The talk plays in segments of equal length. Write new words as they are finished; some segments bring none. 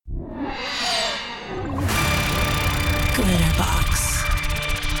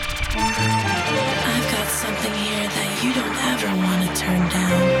turn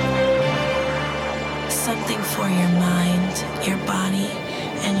down. Something for your mind, your body,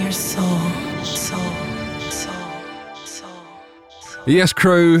 and your soul. Yes,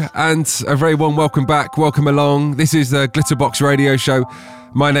 crew, and a very warm welcome back. Welcome along. This is the Glitterbox Radio Show.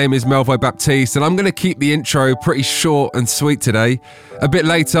 My name is Melvo Baptiste, and I'm going to keep the intro pretty short and sweet today. A bit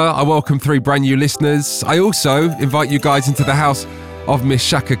later, I welcome 3 brand new listeners. I also invite you guys into the house of Miss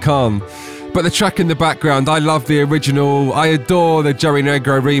Chaka Khan. But the track in the background, I love the original. I adore the Joey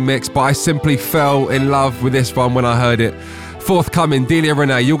Negro remix, but I simply fell in love with this one when I heard it. Forthcoming, Delia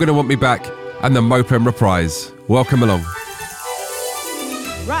Renee, You're Gonna Want Me Back, and the Mopem reprise. Welcome along.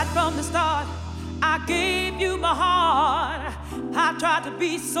 Right from the start, I gave you my heart. I tried to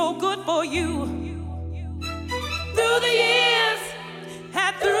be so good for you. Through the years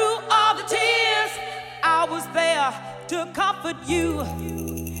and through all the tears, I was there to comfort you.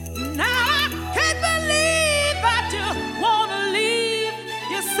 Now I can't believe that you wanna leave.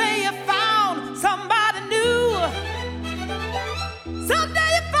 You say you found somebody new. Someday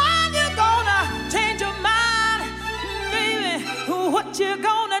you find you're gonna change your mind. Baby, what you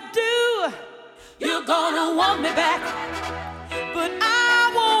gonna do? You're gonna want me back, but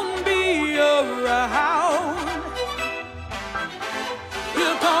I won't be around.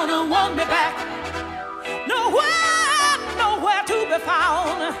 You're gonna want me back, nowhere to be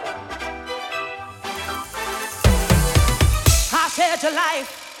found. I shared your life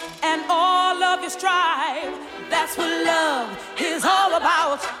and all of your strife. That's what love is all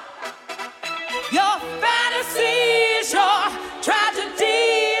about. Your fantasies, your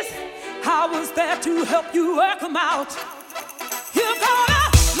tragedies, I was there to help you work them out. You're gonna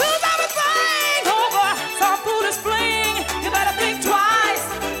lose everything over some foolish fling. You better think twice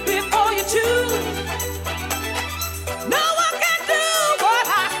before you choose. No one can do what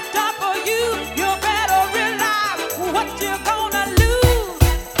I've done for you. You better realize what you're gonna lose.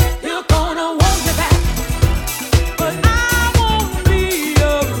 You're gonna want me back, but I won't be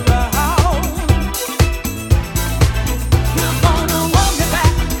around. You're gonna want me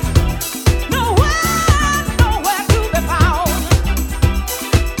back, nowhere to be found.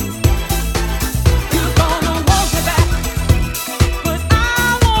 You're gonna want me back, but I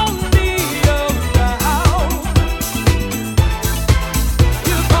won't be around.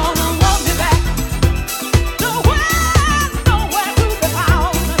 You're gonna want me back, nowhere to be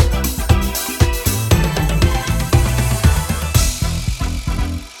found.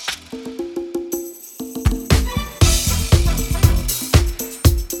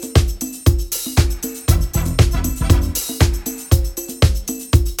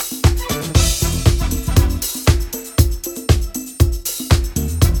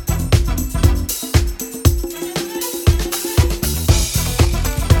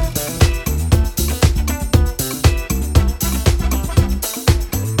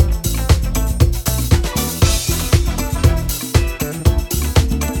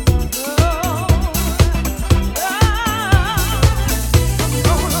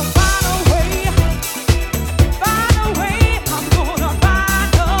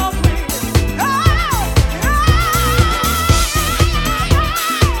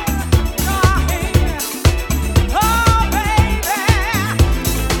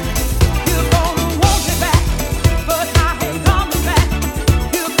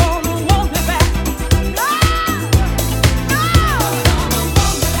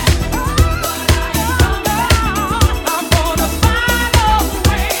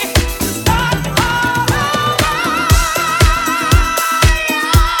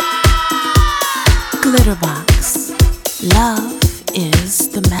 Glitterbox. Love is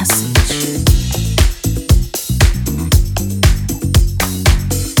the message.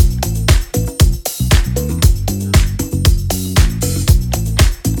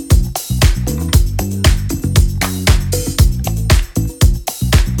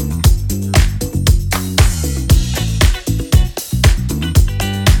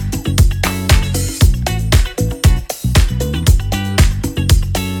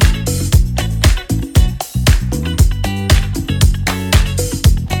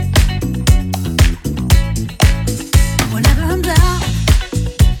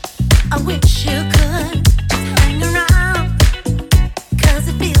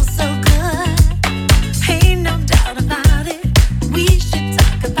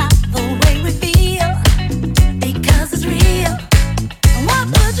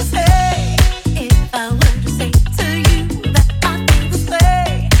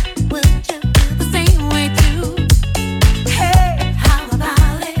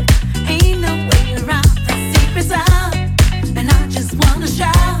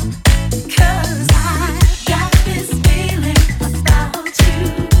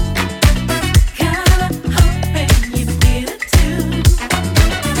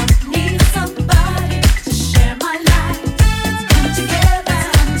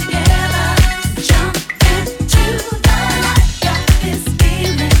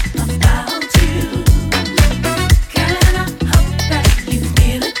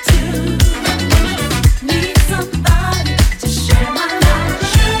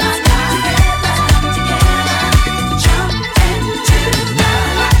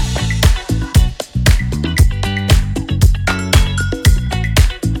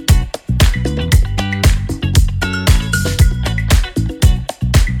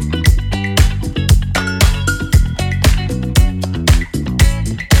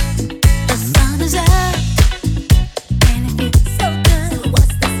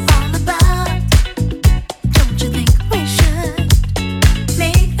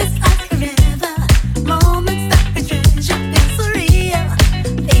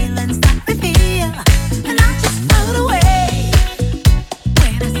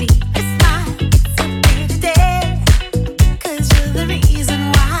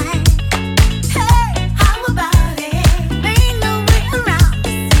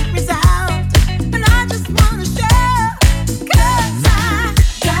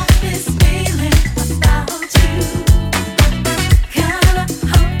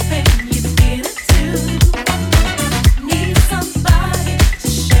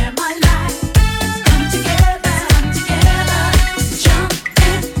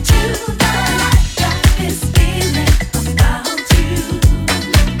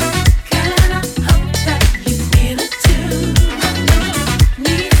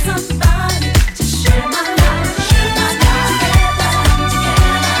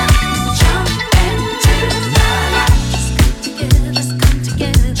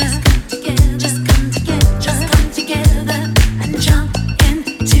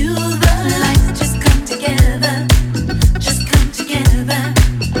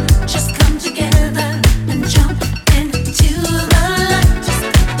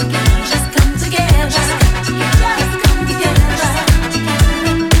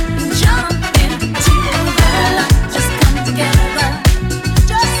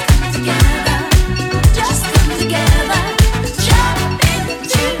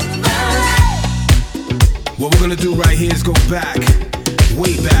 back,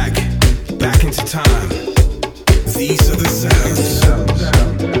 way back, back into time. These are the sounds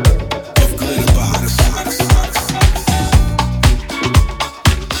of Glitterbox.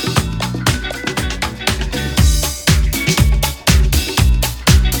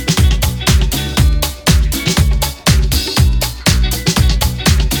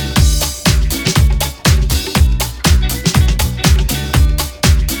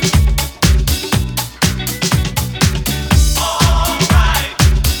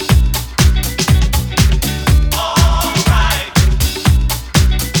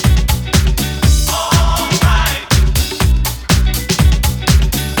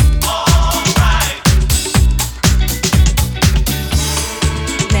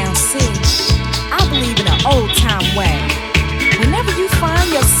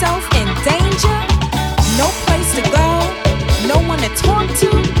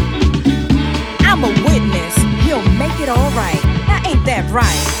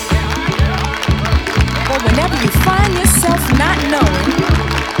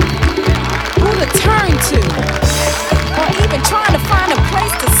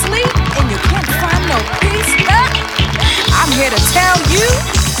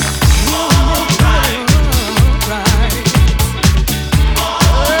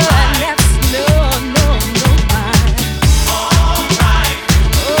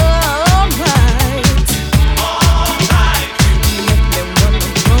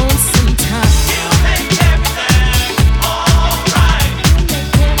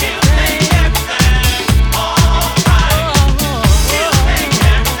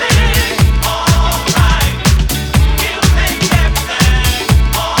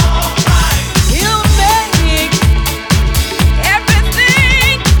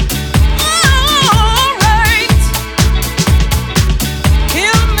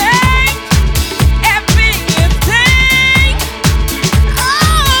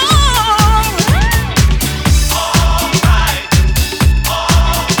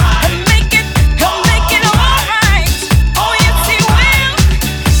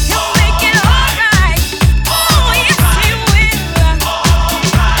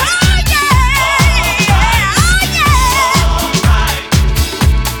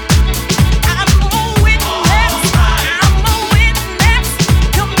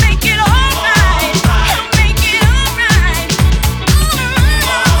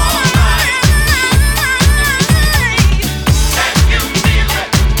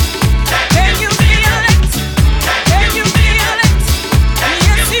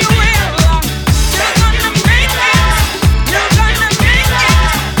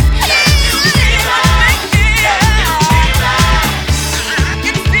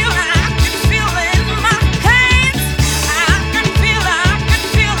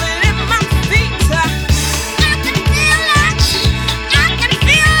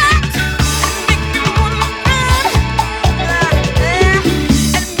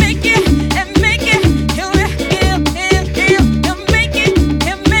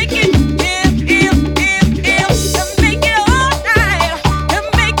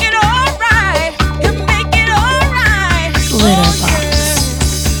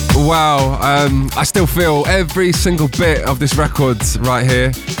 I still feel every single bit of this record right here.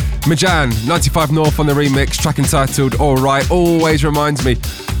 Majan, 95 North on the remix, track entitled Alright, always reminds me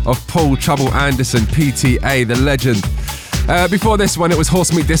of Paul Trouble Anderson, PTA, the legend. Before this one, it was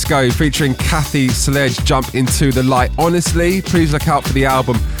Horse Meat Disco featuring Kathy Sledge, Jump Into the Light. Honestly, please look out for the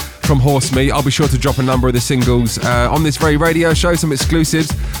album from Horse Meat. I'll be sure to drop a number of the singles on this very radio show, some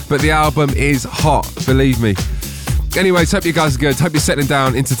exclusives, but the album is hot, believe me. Anyways, hope you guys are good. Hope you're settling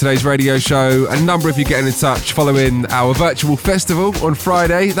down into today's radio show. A number of you getting in touch following our virtual festival on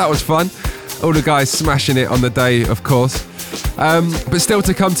Friday. That was fun. All the guys smashing it on the day, of course. But still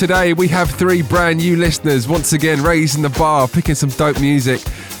to come today, we have 3 brand new listeners, once again raising the bar, picking some dope music.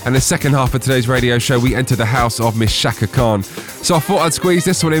 And the second half of today's radio show, we enter the house of Miss Chaka Khan. So I thought I'd squeeze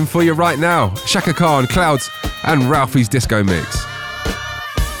this one in for you right now. Chaka Khan, Clouds and Ralphie's Disco Mix.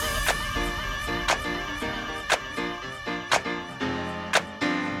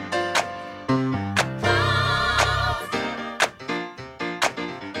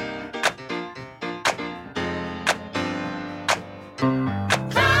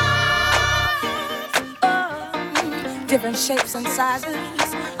 Different shapes and sizes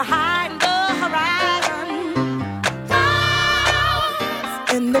behind the horizon.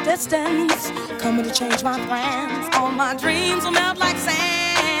 In the distance, coming to change my plans. All my dreams will melt like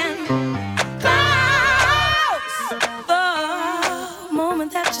sand. Clouds, the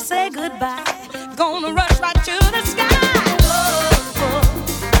moment that you say goodbye, gonna rush right to the sky. Oh, oh,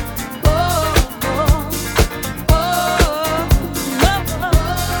 oh, oh, oh.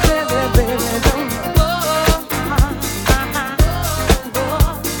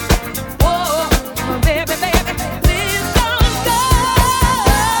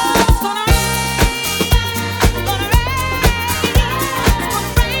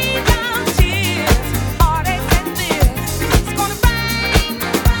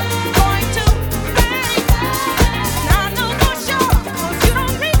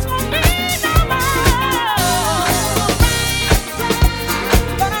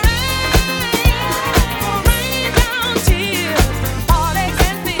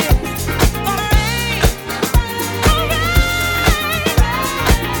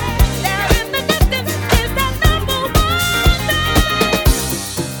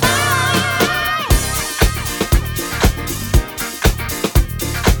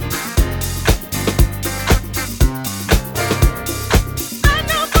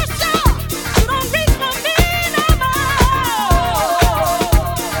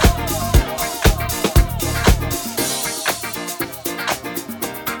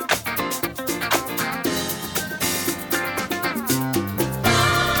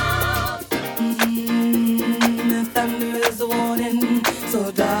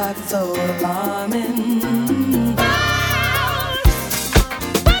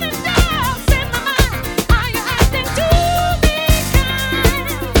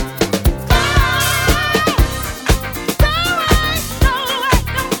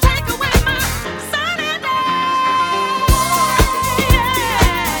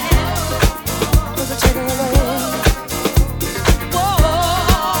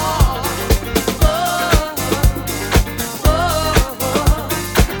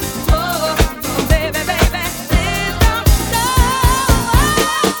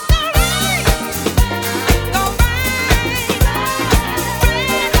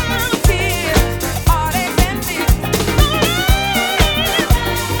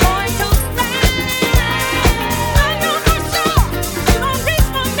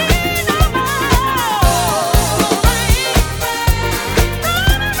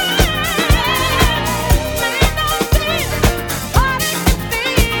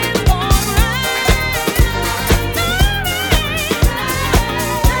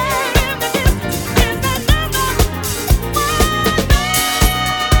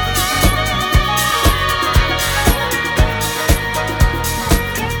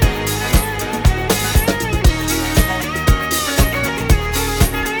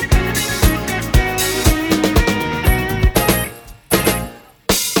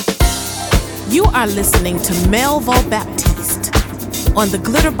 are listening to Melvo Baptiste on the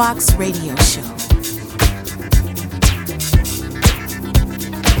Glitterbox Radio Show.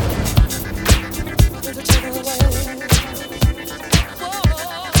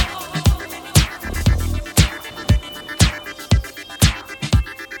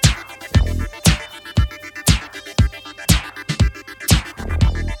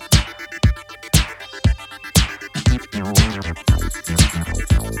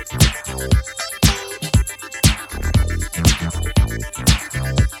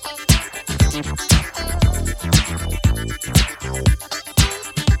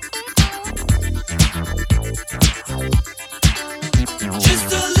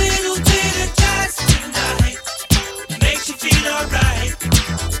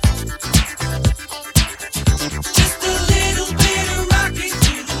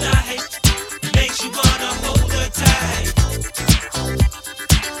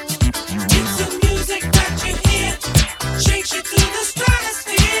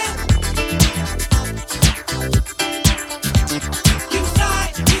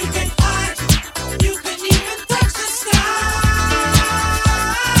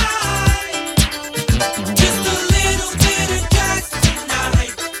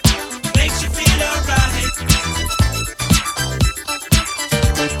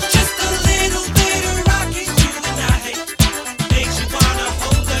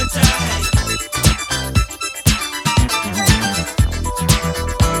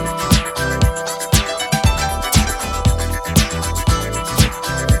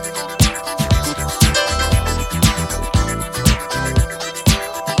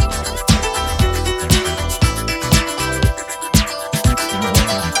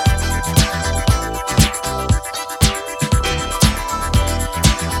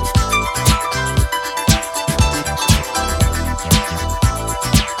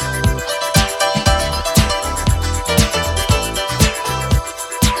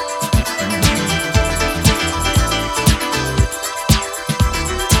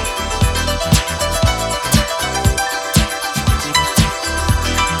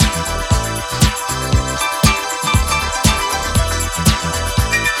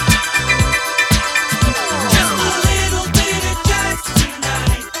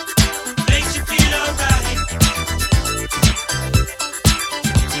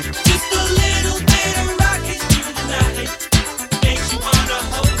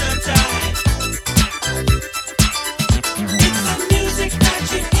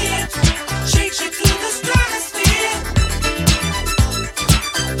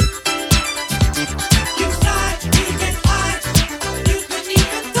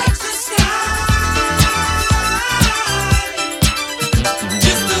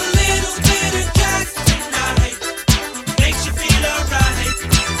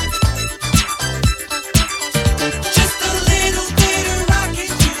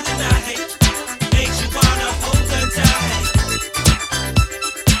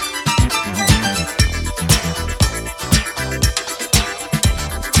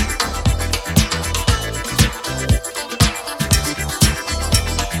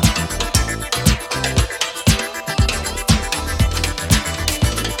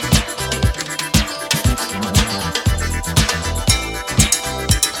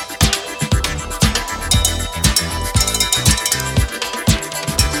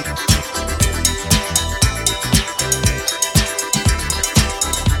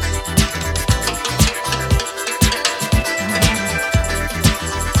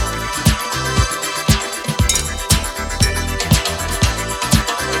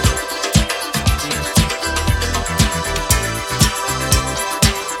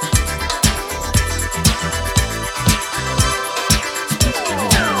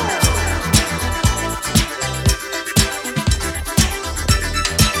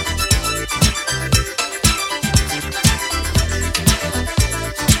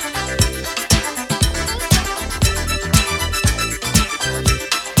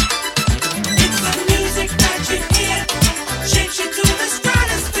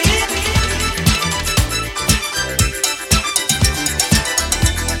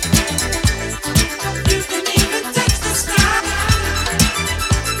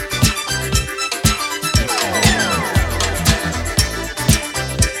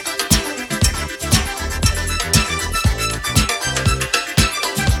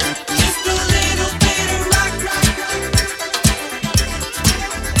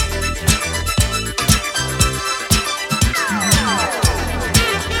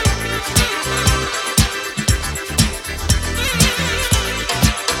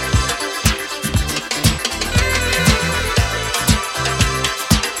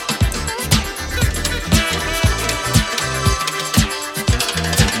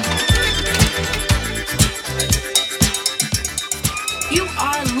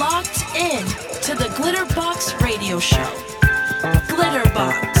 are locked in to the Glitterbox Radio Show.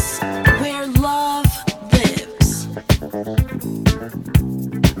 Glitterbox, where love lives.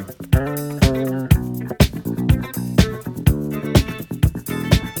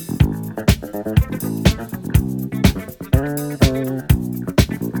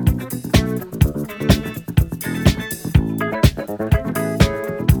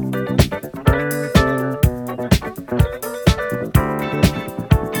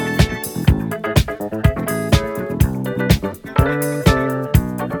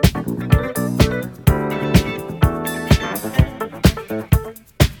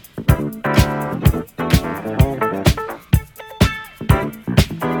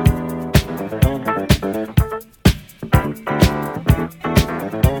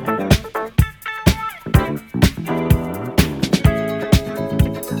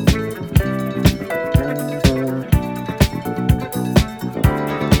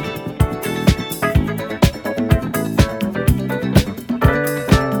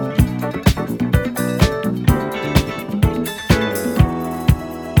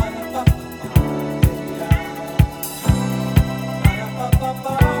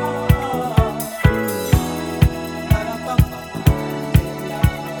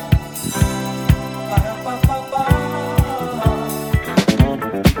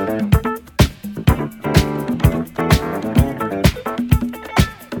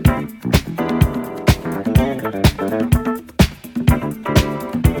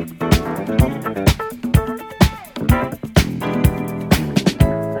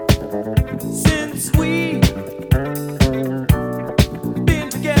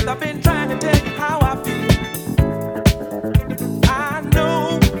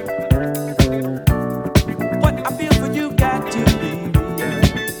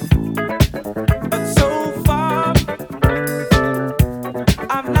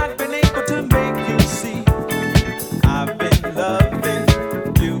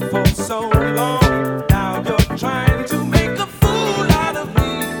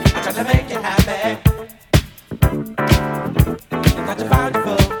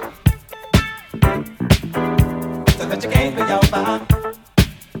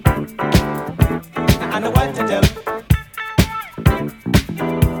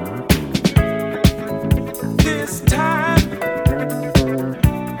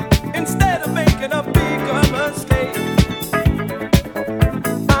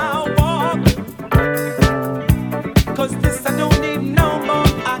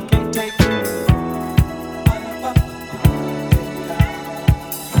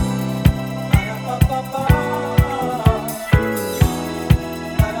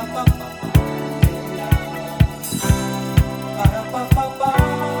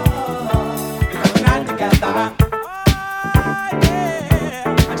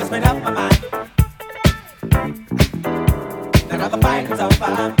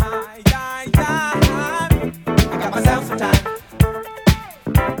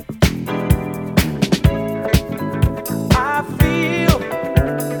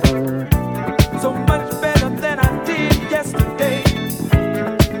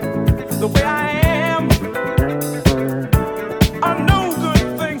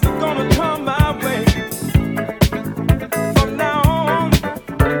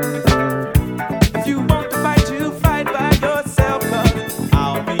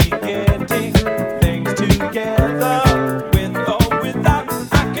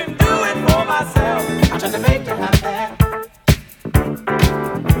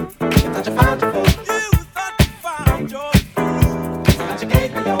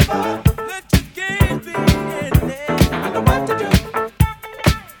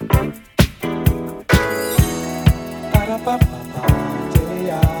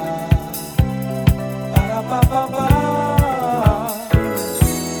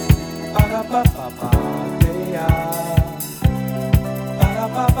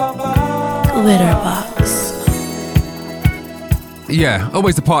 Yeah,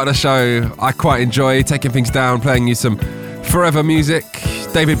 always the part of the show I quite enjoy, taking things down, playing you some forever music.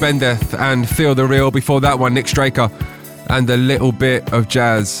 David Bendeth and Feel the Real. Before that one, Nick Straker and a little bit of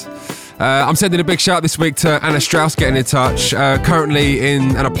jazz. I'm sending a big shout this week to Anna Strauss getting in touch. Currently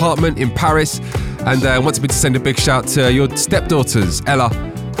in an apartment in Paris, and wants me to send a big shout to your stepdaughters, Ella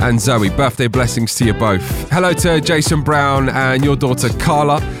and Zoe. Birthday blessings to you both. Hello to Jason Brown and your daughter,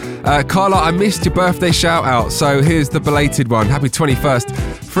 Carla. Carla, I missed your birthday shout out, so here's the belated one. Happy 21st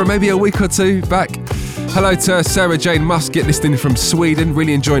for maybe a week or two back. Hello to Sarah Jane Musket, listening from Sweden.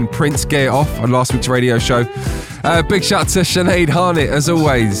 Really enjoying Prince Get It Off on last week's radio show. Big shout to Sinead Harnett, as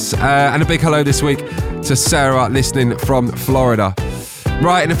always. And a big hello this week to Sarah, listening from Florida.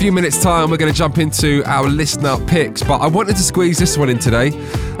 Right, in a few minutes' time, we're going to jump into our listener picks, but I wanted to squeeze this one in today.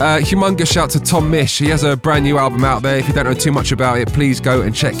 Humongous shout to Tom Misch. He has a brand new album out there. If you don't know too much about it, please go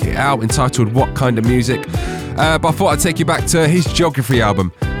and check it out, entitled What Kind of Music. But I thought I'd take you back to his Geography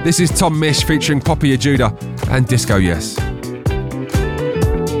album. This is Tom Misch featuring Poppy Ajuda and Disco Yes.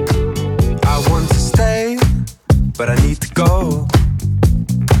 I want to stay, but I need to go.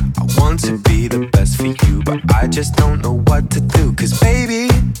 I want to be the best for you, but I just don't know what to do. Cause baby,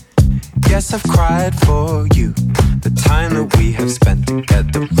 yes, I've cried for you. The time that we have spent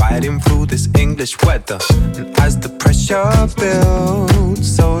together, riding through this English weather. And as the pressure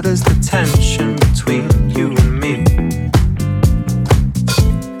builds, so does the tension between you and me.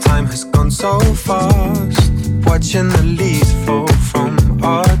 Time has gone so fast, watching the leaves fall from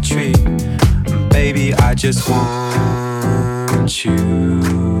our tree. And baby, I just want you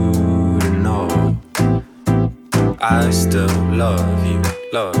to know I still love you,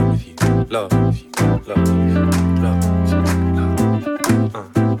 love you, love you, love you, love you,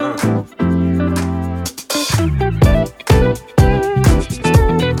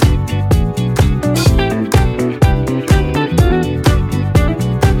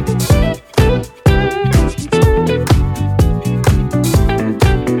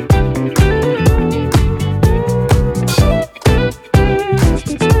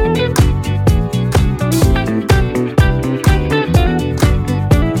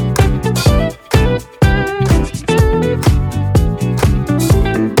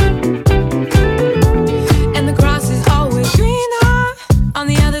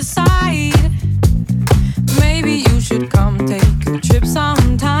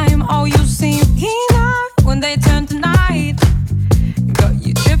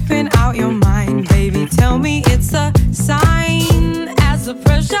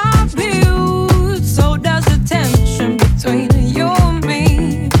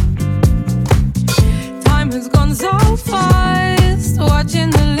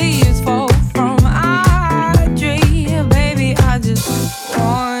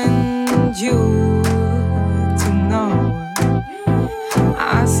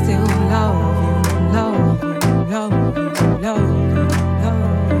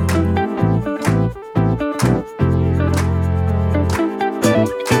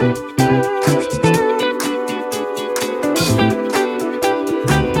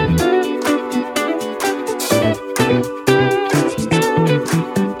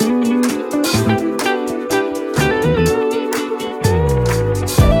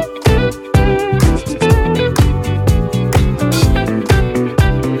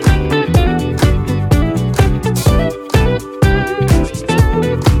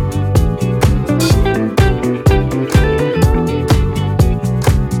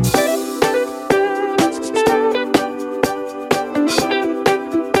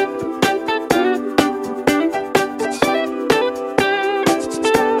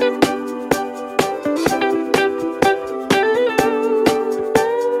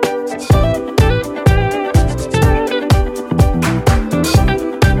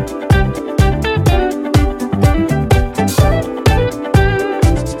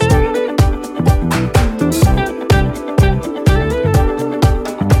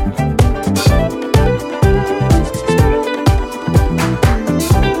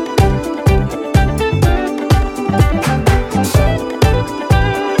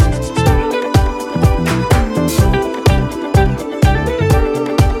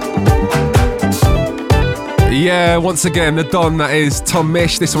 Once again, the Don, that is Tom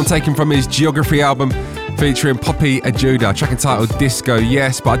Misch. This one taken from his Geography album featuring Poppy Ajuda, track entitled Disco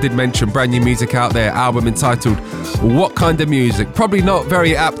Yes. But I did mention brand new music out there, album entitled What Kind of Music. Probably not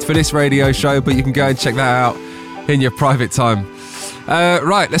very apt for this radio show, but you can go and check that out in your private time.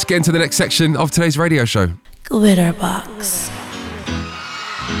 Right, let's get into the next section of today's radio show. Glitterbox.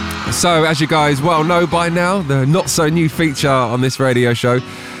 So, as you guys well know by now, the not so new feature on this radio show,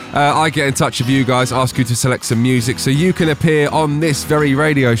 I get in touch with you guys, ask you to select some music so you can appear on this very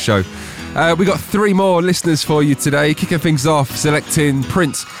radio show. We got 3 more listeners for you today. Kicking things off, selecting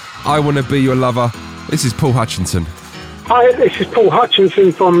Prince, I Wanna Be Your Lover. This is Paul Hutchinson. Hi, this is Paul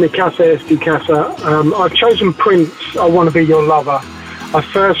Hutchinson from Mikasa SD Casa. I've chosen Prince, I Wanna Be Your Lover. I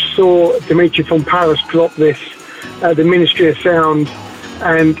first saw Dimitri from Paris drop this at the Ministry of Sound,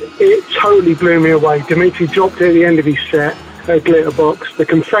 and it totally blew me away. Dimitri dropped it at the end of his set. Glitterbox, the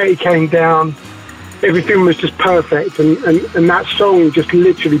confetti came down, everything was just perfect, and that song just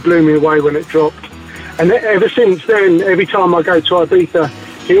literally blew me away when it dropped. And ever since then, every time I go to Ibiza,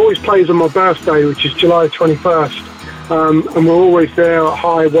 he always plays on my birthday, which is July 21st, and we're always there at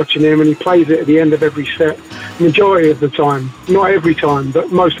high watching him, and he plays it at the end of every set, majority of the time. Not every time,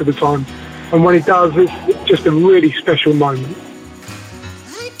 but most of the time. And when he does, it's just a really special moment.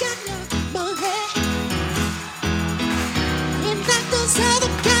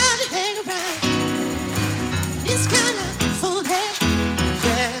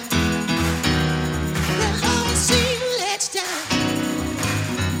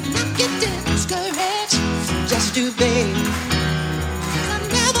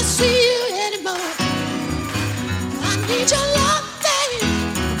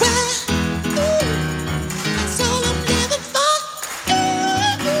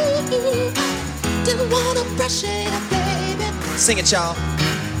 Sing it, y'all.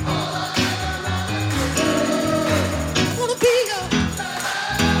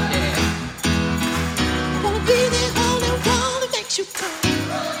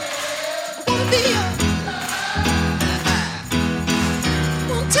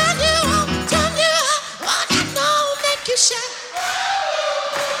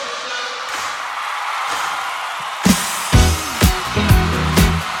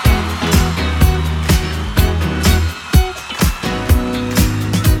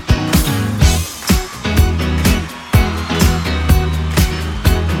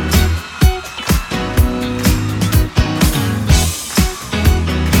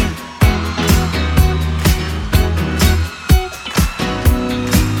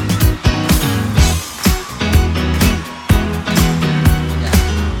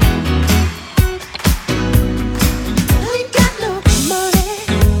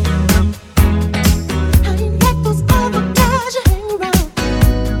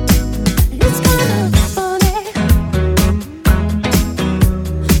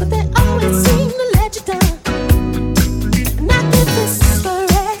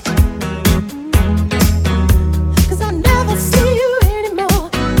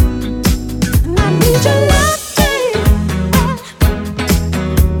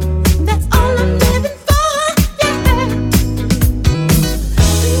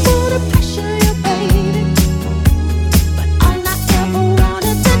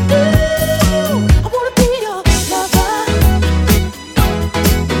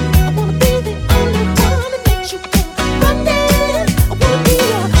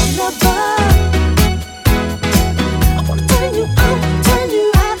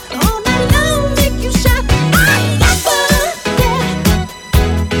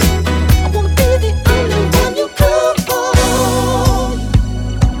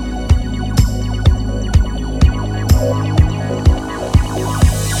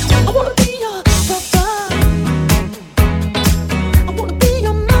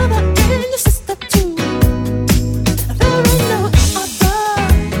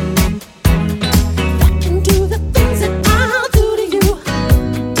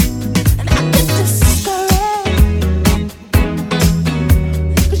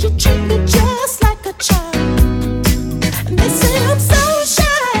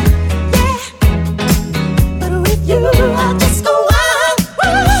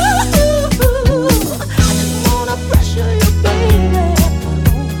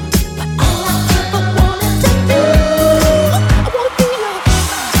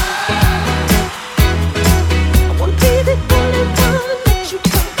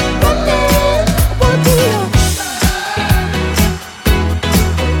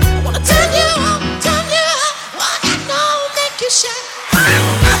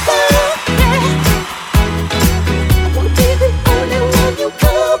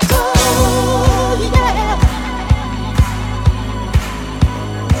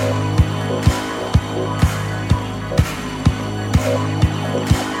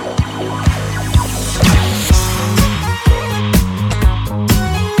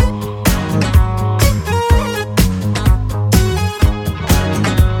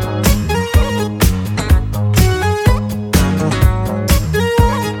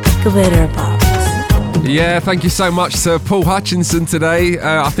 Glitterbox. Yeah, thank you so much to Paul Hutchinson today.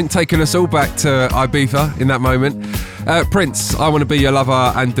 I think taking us all back to Ibiza in that moment. Prince, I Want to Be Your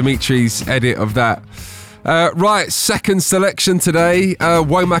Lover, and Dimitri's edit of that. Right, second selection today,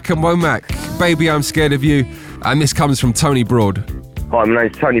 Womack and Womack, Baby I'm Scared of You, and this comes from Tony Broad. Hi, my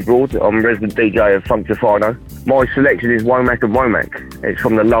name's Tony Broad. I'm resident DJ of Funktafino. My selection is Womack and Womack. It's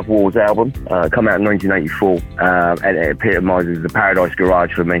from the Love Wars album, come out in 1984, and it epitomises the Paradise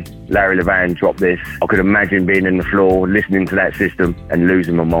Garage for me. Larry Levan dropped this. I could imagine being on the floor, listening to that system and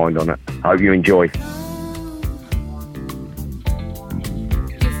losing my mind on it. I hope you enjoy.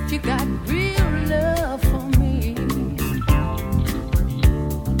 If you got real love for me,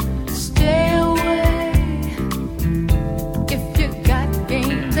 stay away.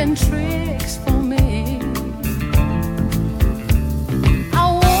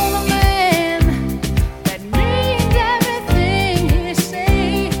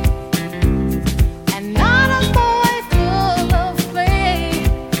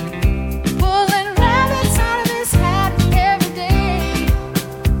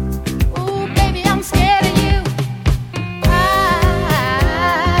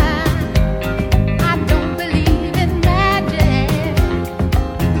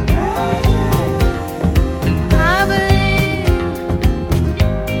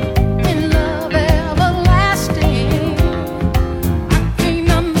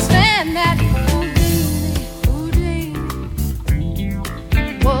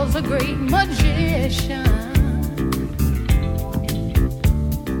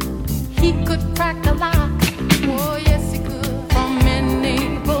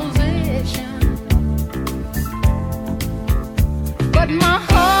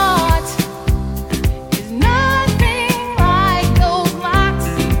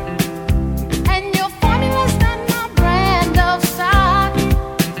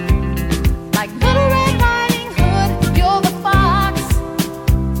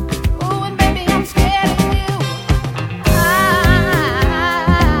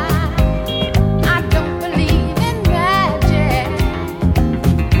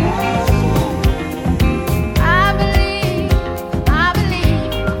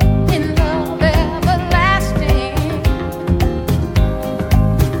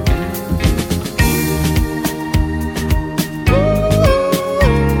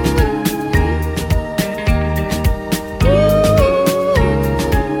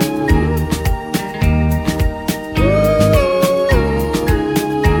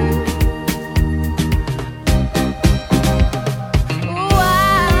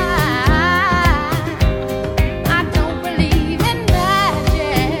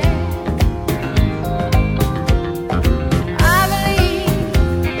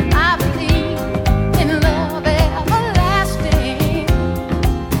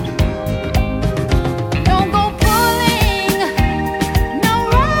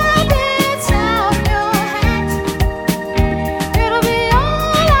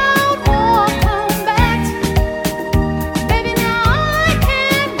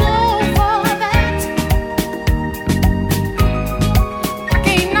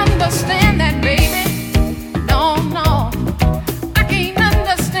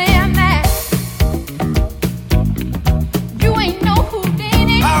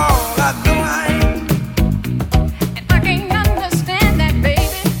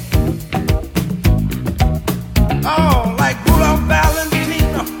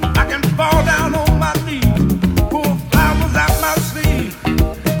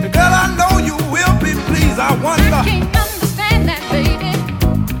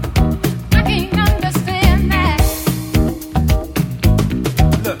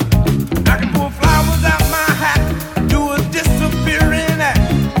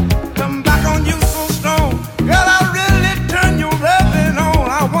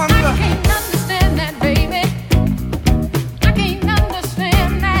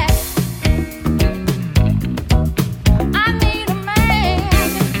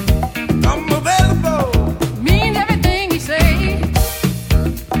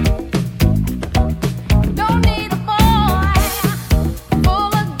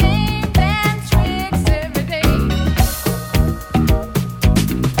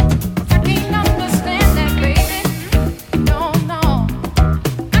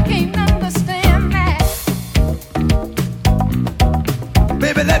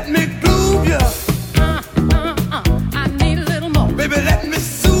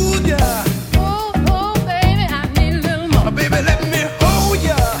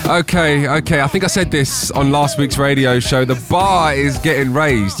 Okay, I think I said this on last week's radio show. The bar is getting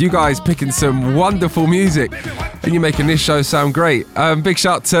raised. You guys picking some wonderful music and you're making this show sound great. Big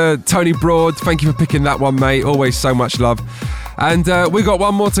shout to Tony Broad. Thank you for picking that one, mate. Always so much love. And we got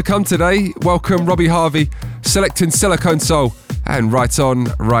one more to come today. Welcome Robbie Harvey, selecting Silicone Soul and Right On,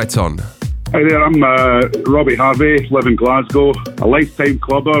 Right On. Hi there, I'm Robbie Harvey, live in Glasgow, a lifetime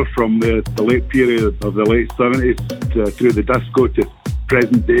clubber from the late period of the late 70s through the disco to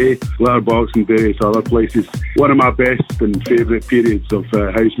present day, Glitterbox and various other places. One of my best and favourite periods of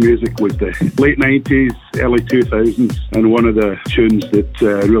house music was the late 90s, early 2000s, and one of the tunes that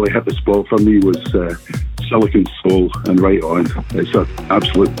really hit the spot for me was Silicone Soul and Right On. It's an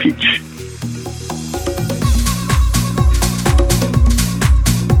absolute peach.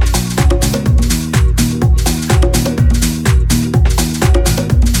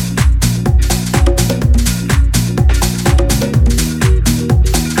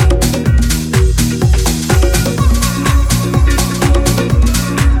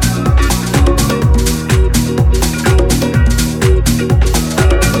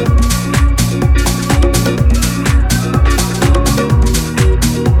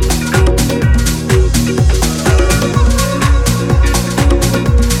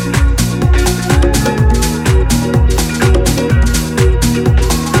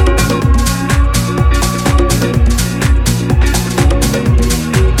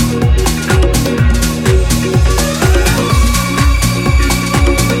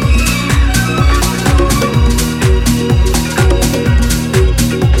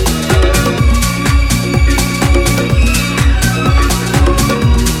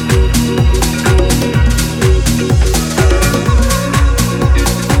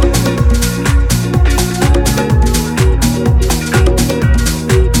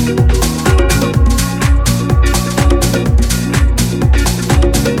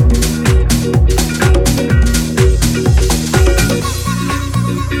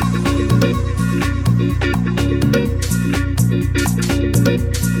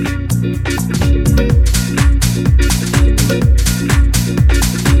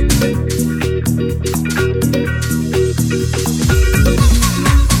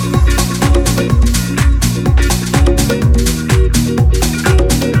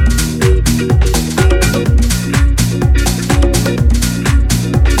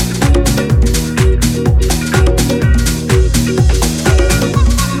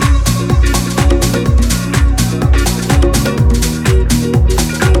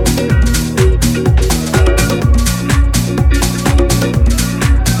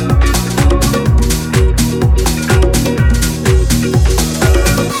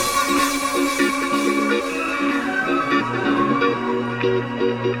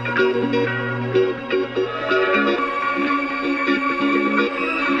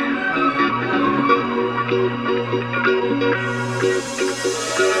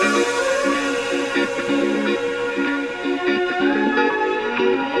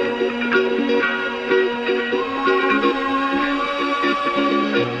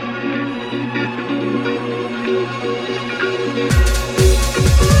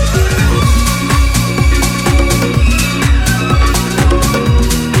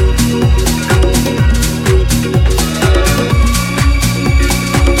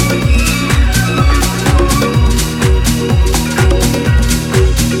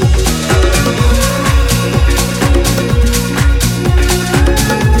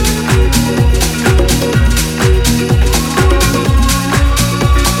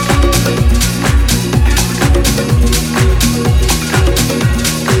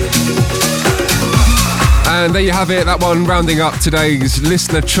 And there you have it, that one rounding up today's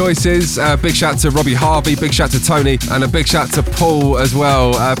listener choices. Big shout to Robbie Harvey, big shout to Tony, and a big shout to Paul as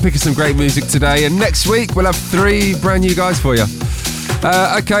well. Picking some great music today, and next week we'll have 3 brand new guys for you.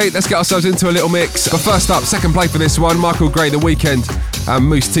 Okay, let's get ourselves into a little mix. But first up, second play for this one, Michael Gray, The Weeknd, and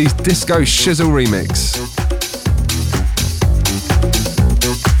Moose T's Disco Shizzle remix.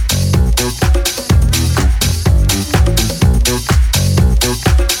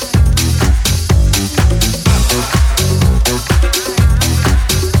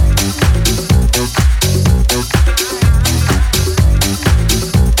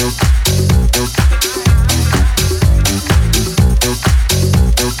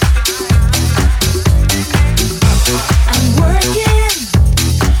 I'm working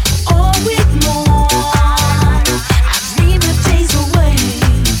all week long.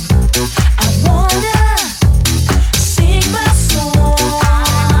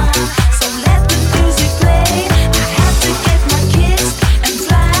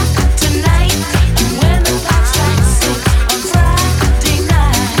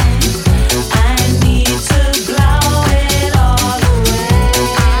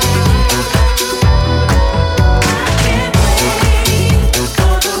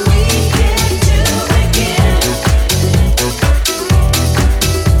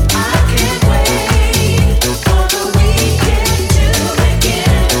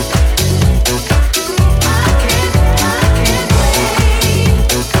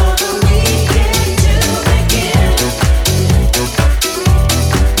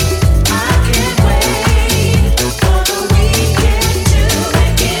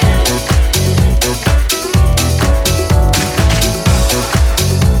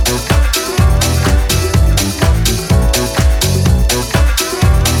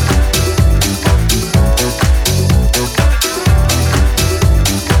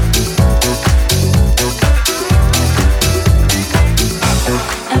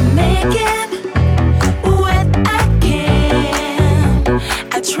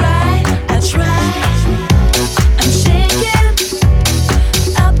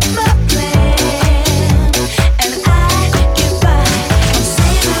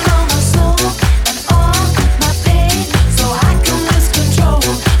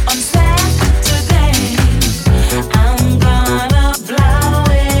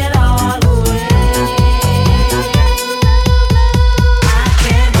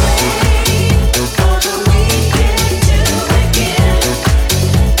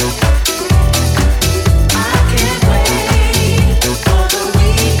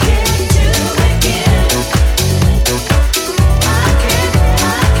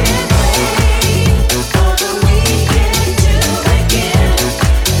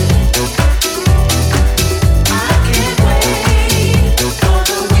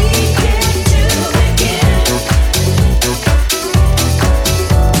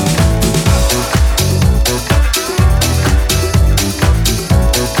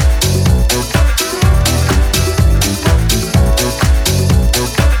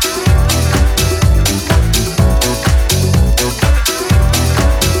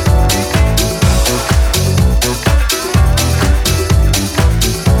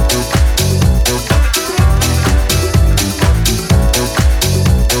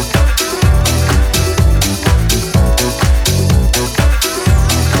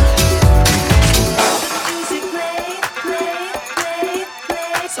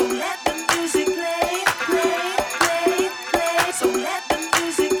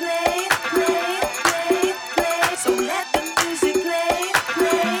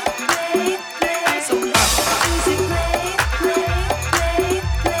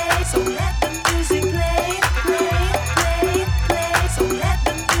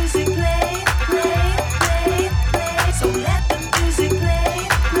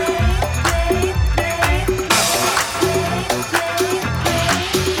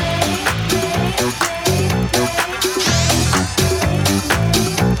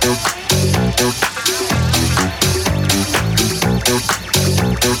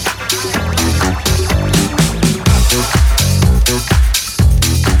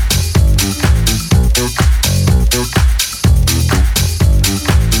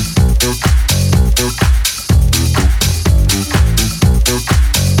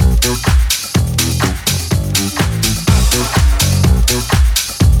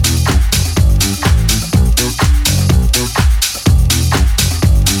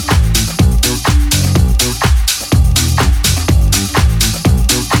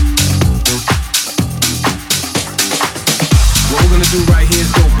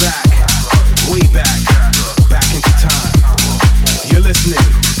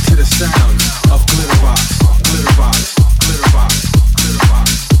 listening to the sounds of Glitterbox, Glitterbox, Glitterbox,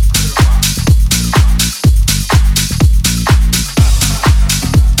 Glitterbox.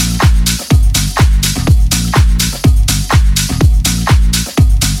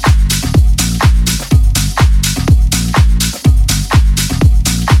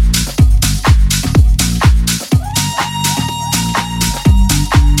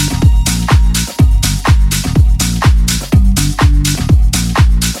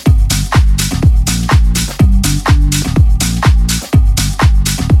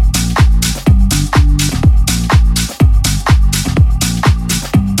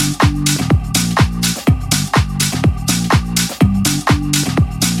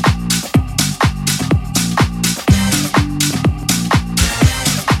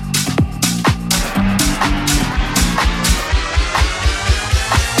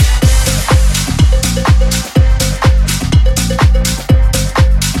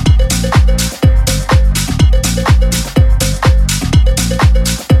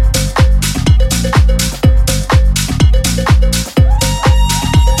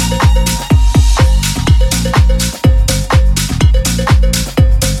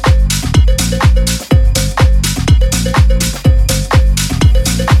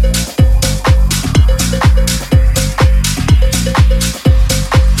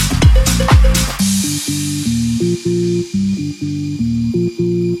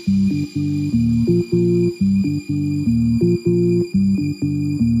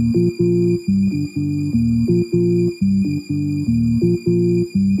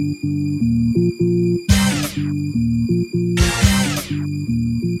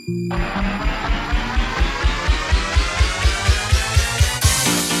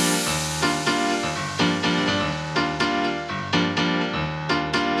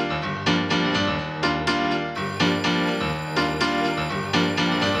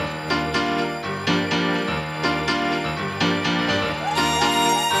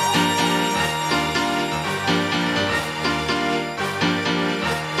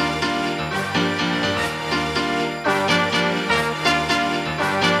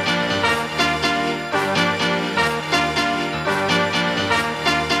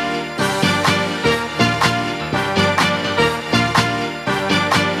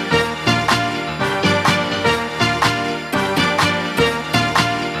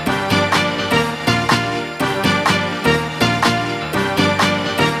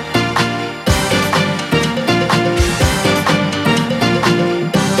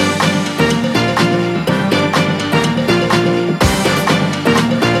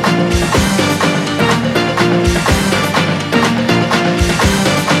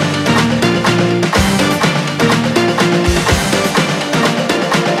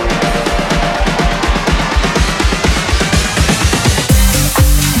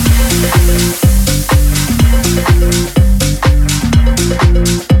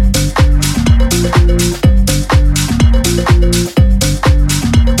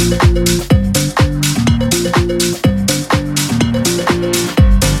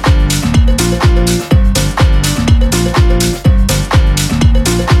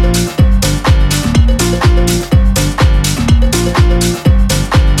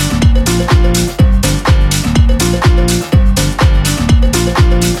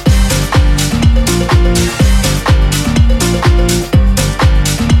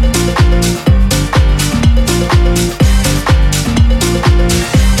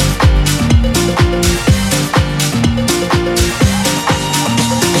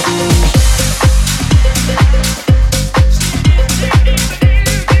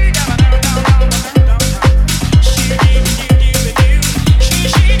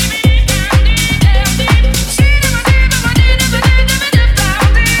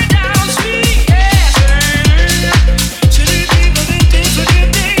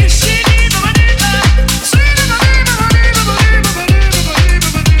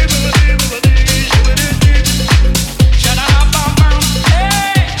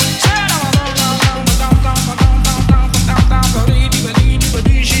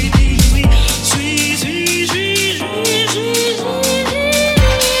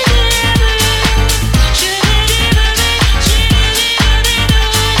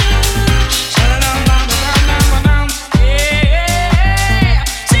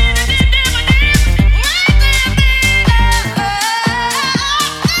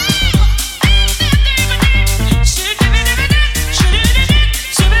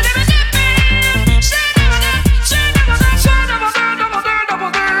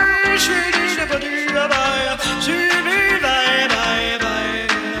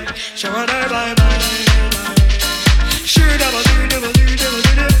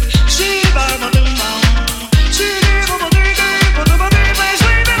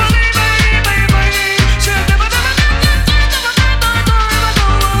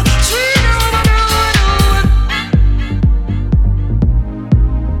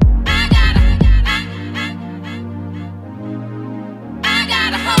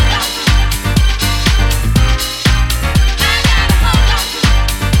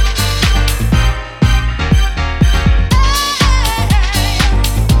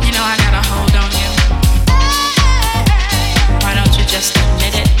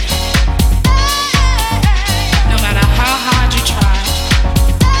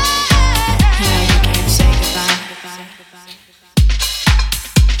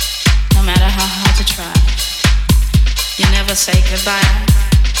 never say goodbye.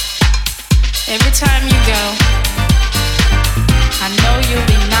 Every time you go, I know you'll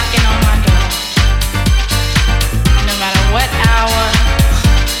be knocking on my door. No matter what hour,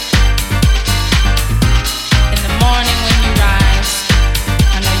 in the morning when you rise,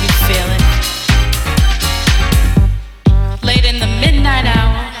 I know you feel it. Late in the midnight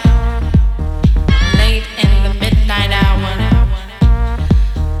hour, late in the midnight hour,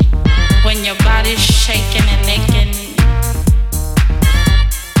 when your body's shaking and aching,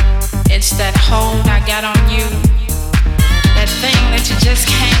 it's that hold I got on you, that thing that you just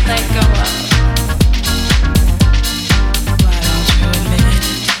can't let go of. Why don't you admit it?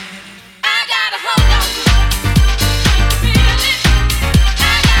 I got a hold on you. Feel it.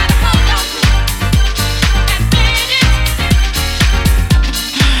 I got a hold on you. Admit it.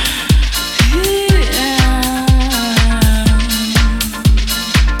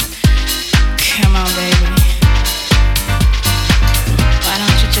 Come on, baby. Why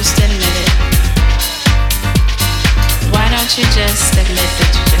don't you just admit it? Why don't you just admit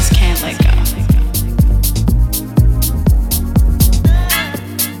that you just can't let go?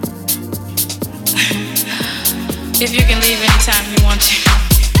 If you can leave anytime you want to,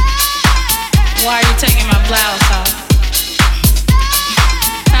 why are you taking my blouse off?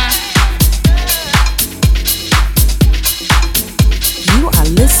 Huh? You are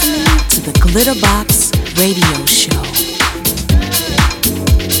listening to the Glitterbox Radio Show.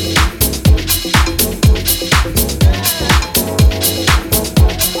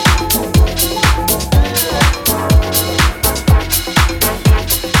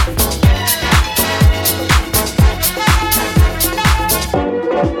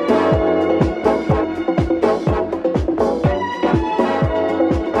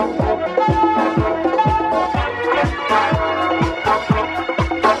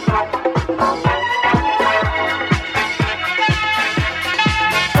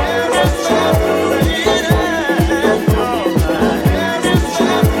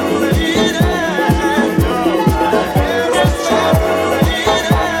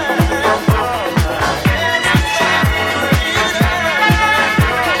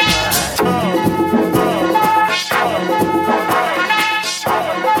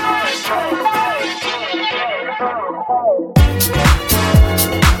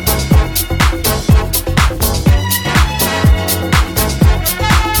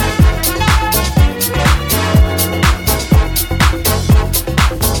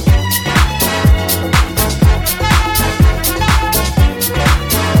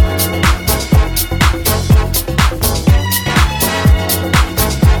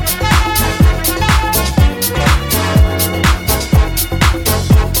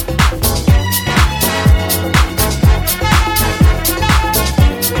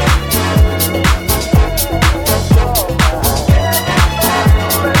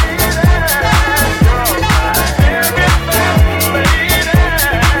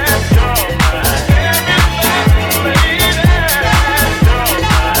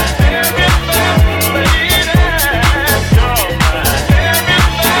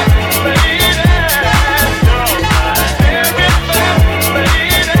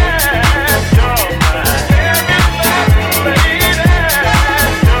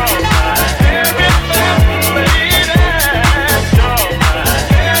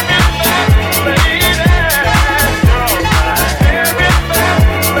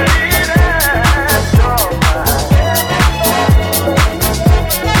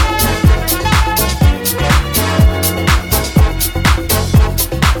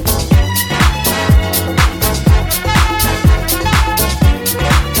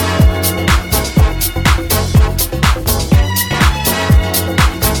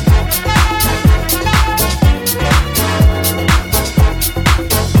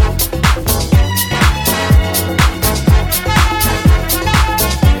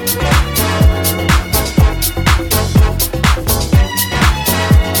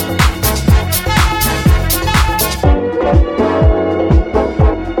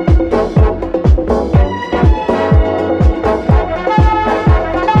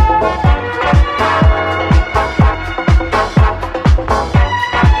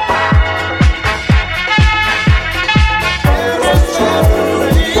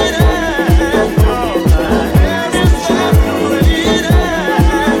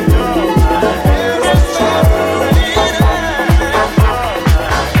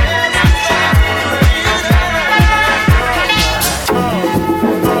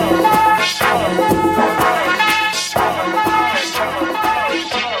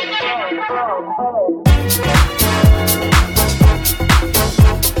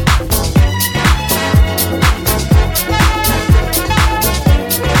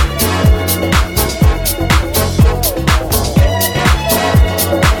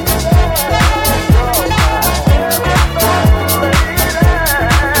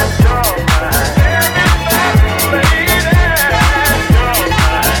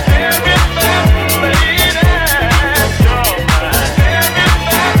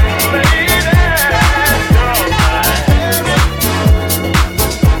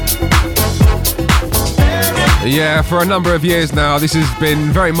 Yeah, for a number of years now, this has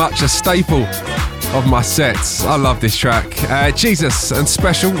been very much a staple of my sets. I love this track. Jesus and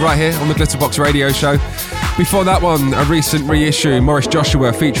Special right here on the Glitterbox Radio Show. Before that one, a recent reissue, Morris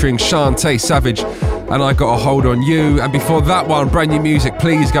Joshua featuring Shantae Savage and I Got a Hold on You. And before that one, brand new music,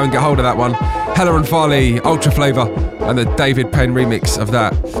 please go and get hold of that one. Hella and Farley, Ultra Flavour, and the David Penn remix of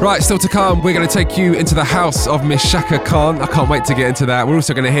that. Right, still to come, we're going to take you into the house of Miss Shaka Khan. I can't wait to get into that. We're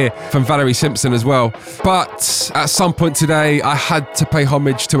also going to hear from Valerie Simpson as well. But at some point today, I had to pay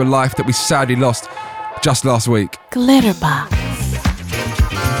homage to a life that we sadly lost just last week. Glitterbox.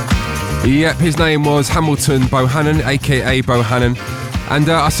 Yep, his name was Hamilton Bohannon, aka Bohannon. And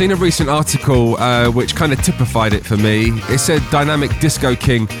I've seen a recent article which kind of typified it for me. It said dynamic disco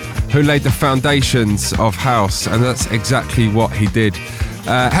king who laid the foundations of house, and that's exactly what he did.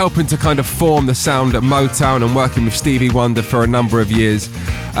 Helping to kind of form the sound at Motown and working with Stevie Wonder for a number of years.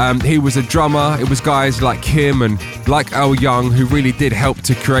 He was a drummer. It was guys like him and like Earl Young who really did help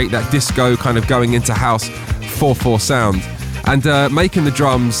to create that disco kind of going into house 4/4 sound. And making the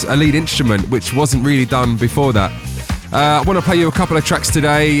drums a lead instrument, which wasn't really done before that. I want to play you a couple of tracks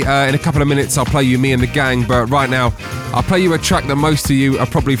today. In a couple of minutes, I'll play you Me and the Gang, but right now, I'll play you a track that most of you are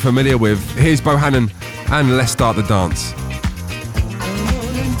probably familiar with. Here's Bohannon and Let's Start the Dance.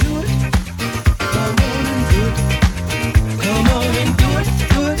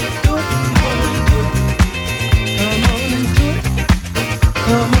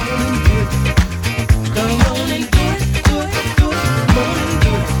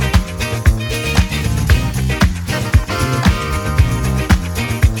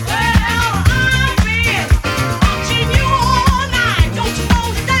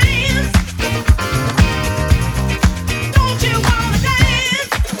 Don't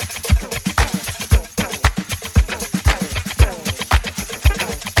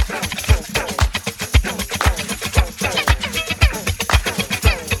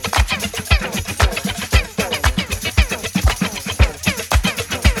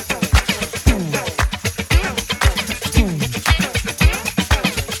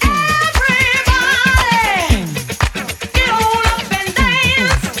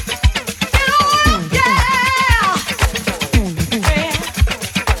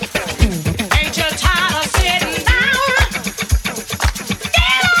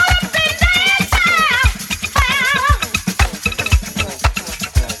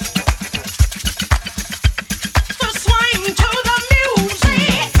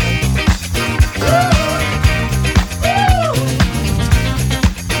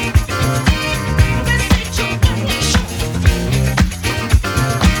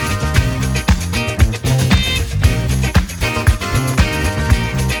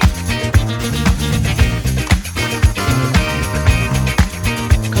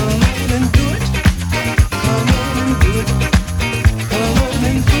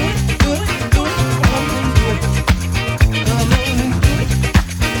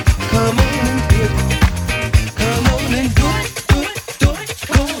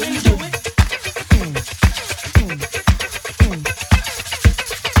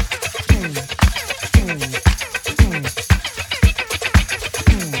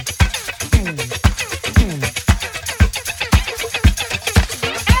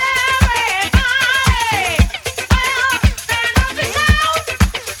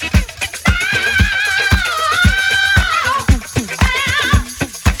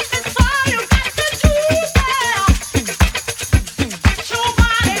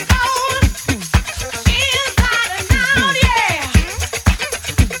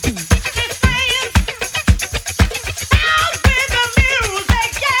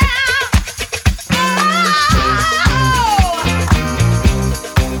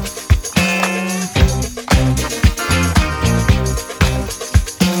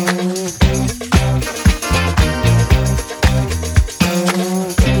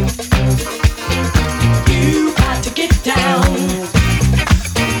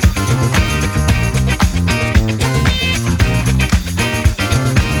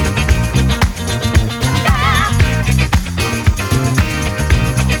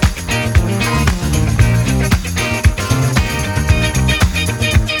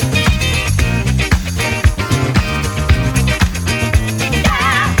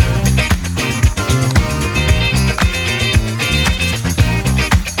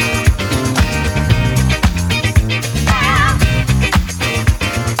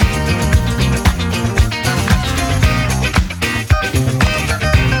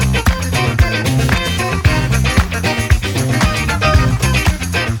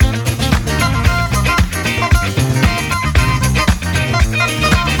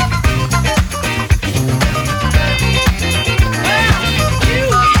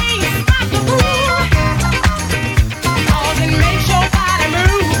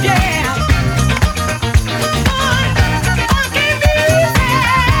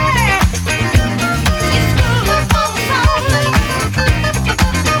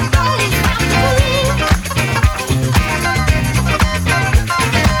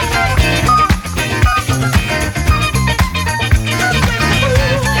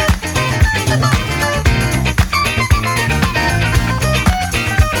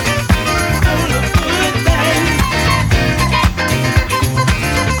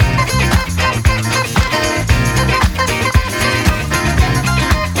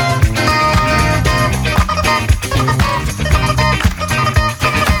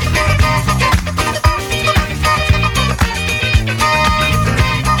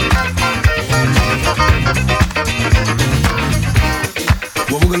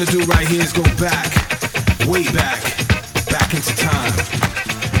What we're gonna do right here is go back, way back into time.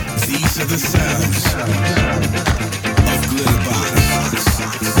 These are the sounds of Glitterbox.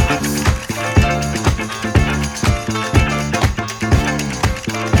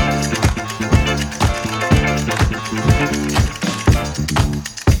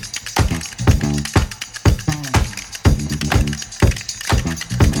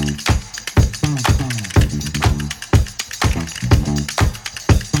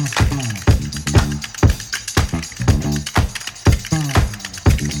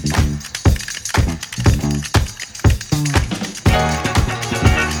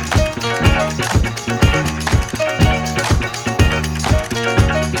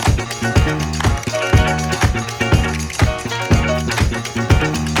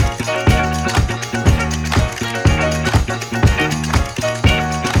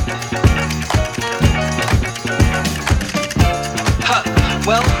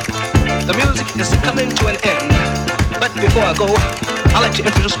 I'd like to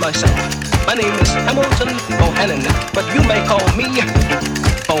introduce myself. My name is Hamilton Bohannon, but you may call me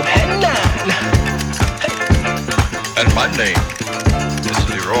Bohannon. Hey. And my name is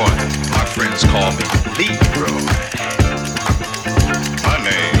Leroy. My friends call me Leroy. My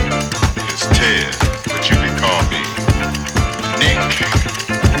name is Ted, but you can call me Nick.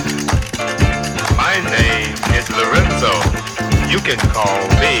 My name is Lorenzo. You can call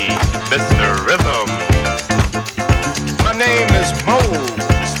me Mr. Rhythm. My name is Mose,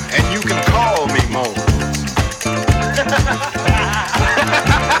 and you can call me Mose.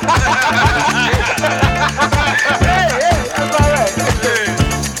 Hey, that's all right.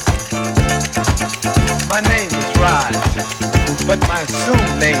 My name is Rod, but my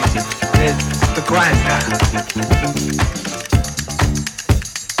assumed name is The Grinder.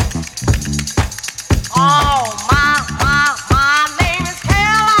 Oh, my name is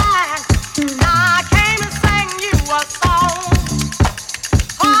Caroline. Now I came to sing you a song.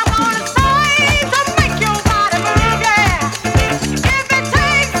 I'm gonna sing to make your body move, yeah. If it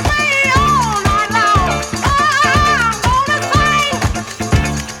takes me all night long, I'm gonna sing.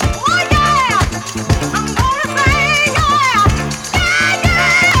 Oh yeah, I'm gonna sing, yeah,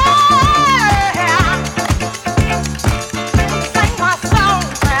 sing my song,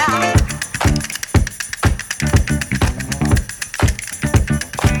 yeah.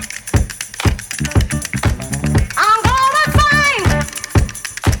 I'm gonna sing,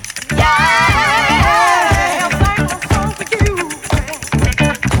 yeah, sing a song for you.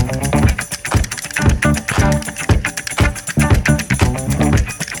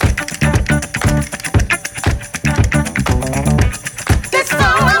 This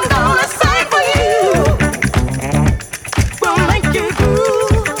song I'm gonna sing for you will make you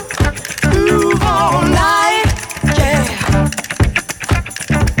groove all night, yeah.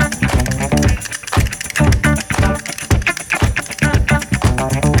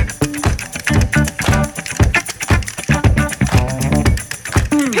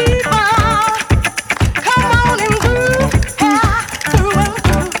 People, come on and groove, yeah, through and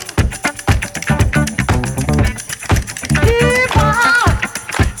through. People,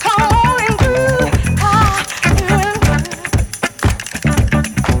 come on and groove, yeah, through and through.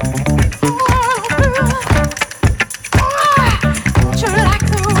 Don't you like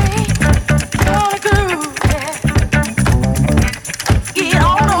the way you wanna groove, yeah? It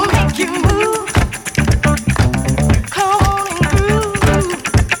ought to make you move. Come on and groove,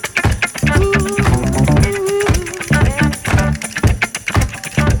 groove,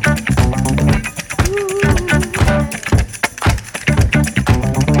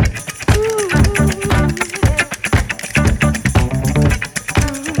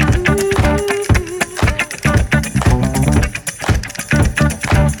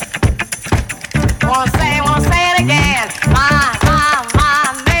 wanna say it again. My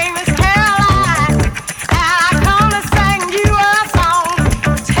name is Caroline, and I come to sing you a song.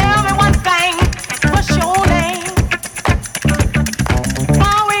 Tell me one thing, what's your name?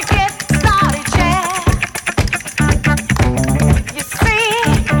 Before we get started, yeah. You see,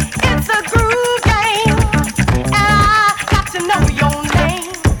 it's a groove game, and I got to know your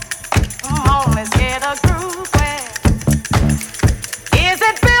name. Come on, let's get a groove where. Is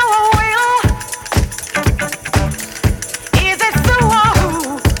it Bill or Will? Is it Sue or who?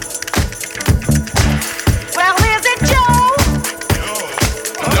 Well, is it Joe?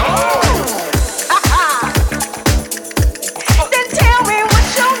 No. Then tell me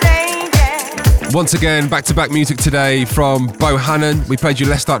what's your name, yeah. Once again, back-to-back music today from Bohannon. We played you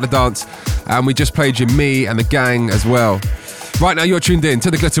Let's Start the Dance, and we just played you Me and the Gang as well. Right now, you're tuned in to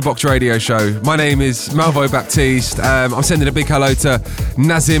the Glitterbox Radio Show. My name is Malvo Baptiste. I'm sending a big hello to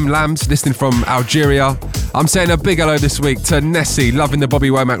Nazim Lams, listening from Algeria. I'm saying a big hello this week to Nessie, loving the Bobby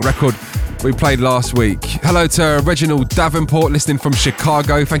Womack record we played last week. Hello to Reginald Davenport, listening from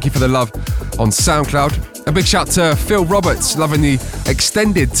Chicago. Thank you for the love on SoundCloud. A big shout to Phil Roberts, loving the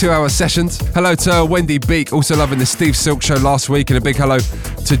extended 2-hour sessions. Hello to Wendy Beak, also loving the Steve Silk show last week. And a big hello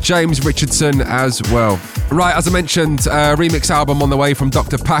to James Richardson as well. Right, as I mentioned, a remix album on the way from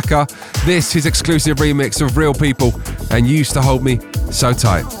Dr. Packer. This is exclusive remix of Real People and You Used to Hold Me So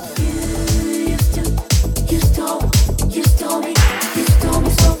Tight.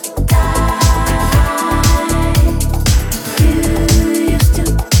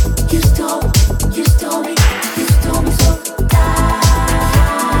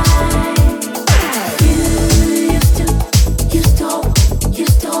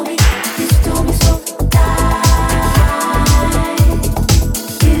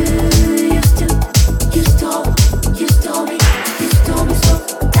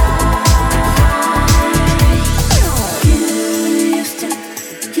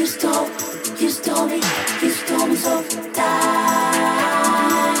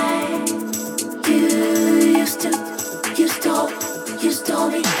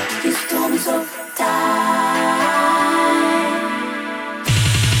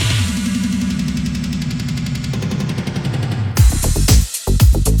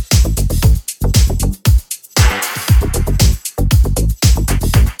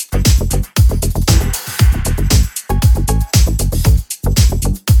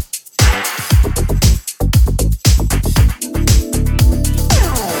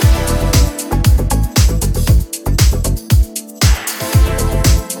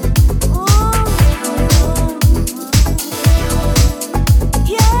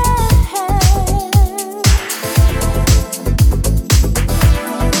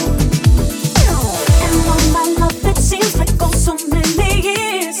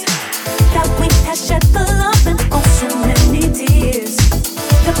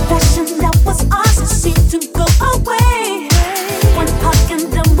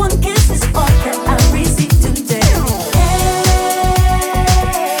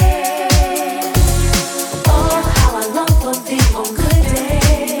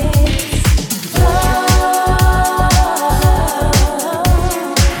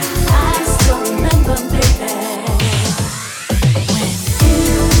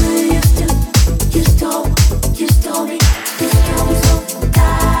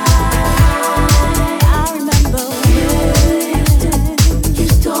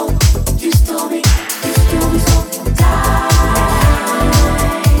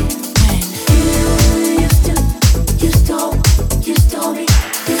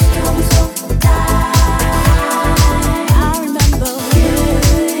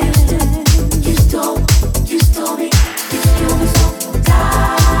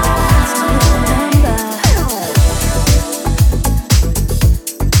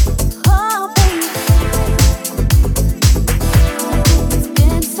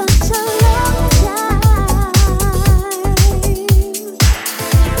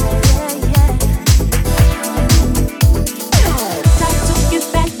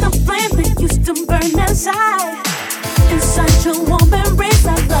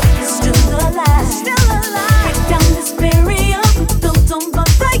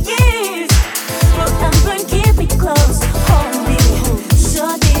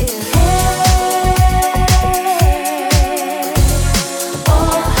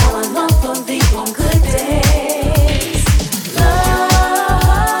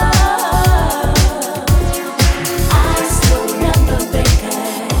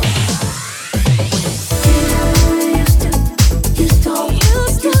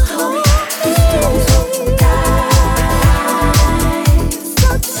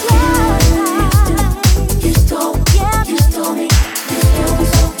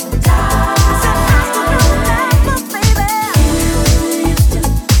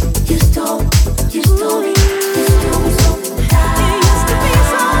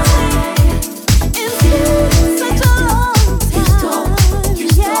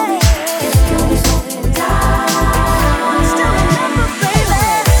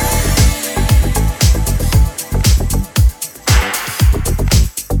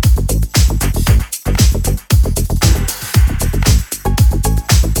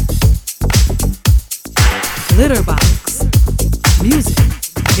 Glitterbox. Music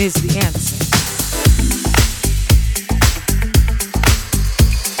is the answer.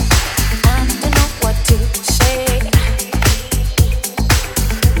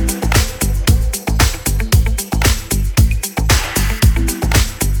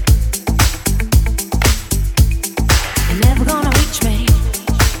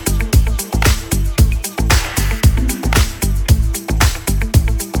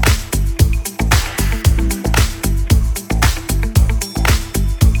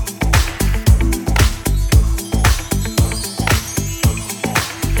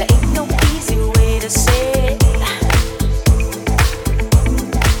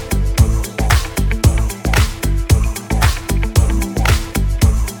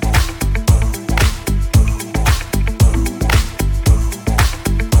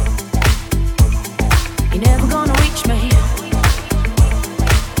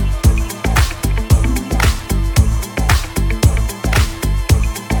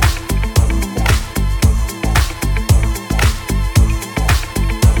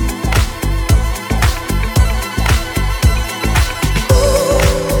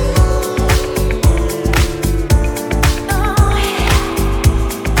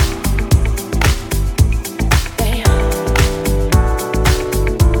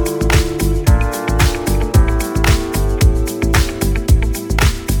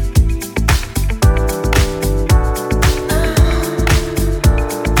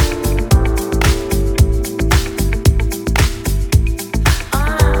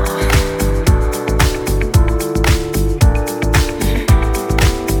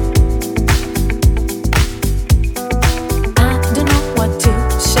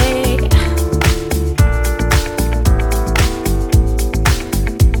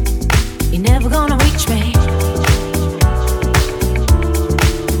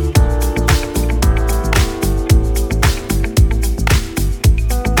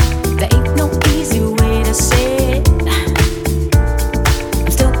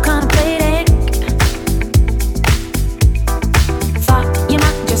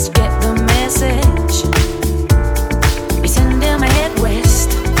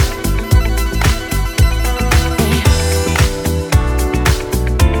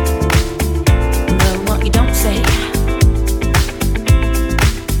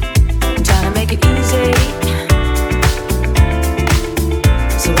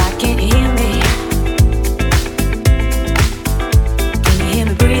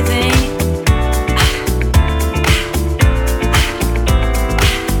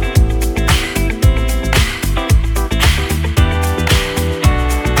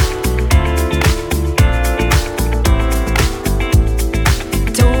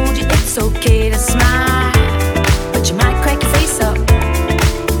 It's okay to smile, but you might crack your face up.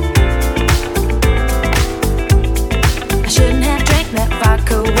 I shouldn't have drank that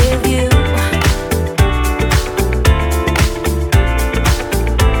vodka with you.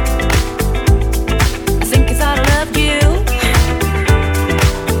 I think you thought I loved you.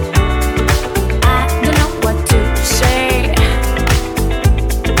 I don't know what to say.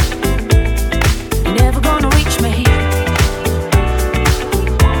 You're never gonna reach me.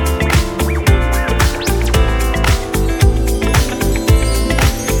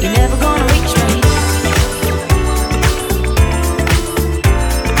 You're never gonna reach me.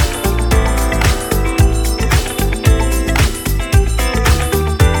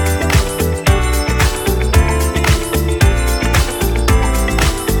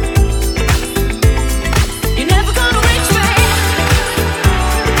 You're never gonna reach me.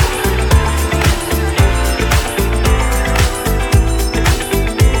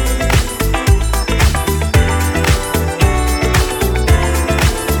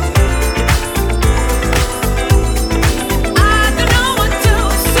 I don't know what to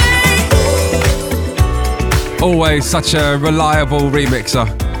say. Always such a reliable remixer.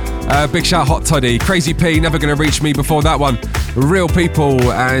 Big shout Hot Toddy. Crazy P, Never Gonna Reach Me before that one. Real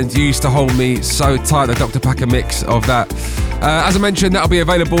People and You Used to Hold Me So Tight, the Dr. Packer mix of that. As I mentioned, that'll be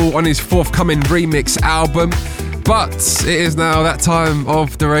available on his forthcoming remix album. But it is now that time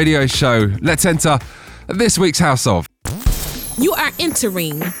of the radio show. Let's enter this week's House of. You are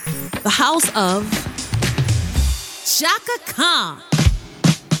entering the house of Chaka Khan.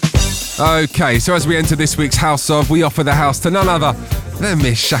 Okay, so as we enter this week's House of, we offer the house to none other than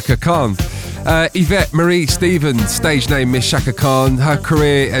Miss Chaka Khan. Yvette Marie Stevens, stage name Miss Chaka Khan. Her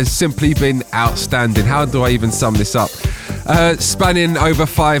career has simply been outstanding. How do I even sum this up? Spanning over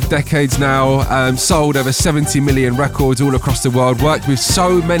 5 decades now, sold over 70 million records all across the world, worked with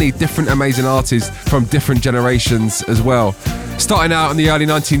so many different amazing artists from different generations as well. Starting out in the early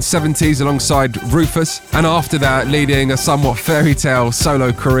 1970s alongside Rufus, and after that leading a somewhat fairy tale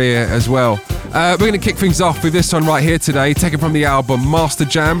solo career as well. We're going to kick things off with this one right here today, taken from the album Master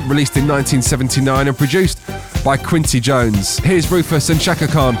Jam, released in 1979 and produced by Quincy Jones. Here's Rufus and Chaka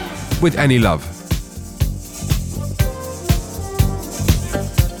Khan with Any Love.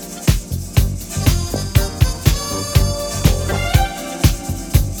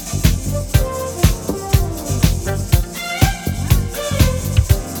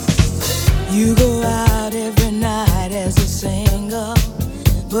 You go out every night as a singer,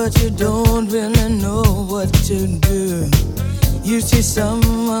 but you don't really know what to do. You see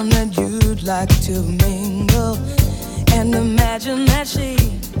someone that you'd like to mingle, and imagine that she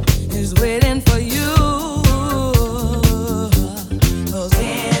is waiting for you. 'Cause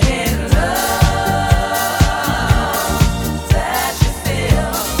any love that you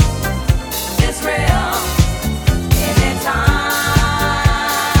feel is real. Anytime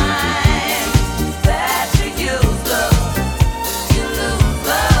that you use love, you lose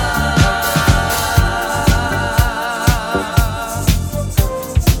love.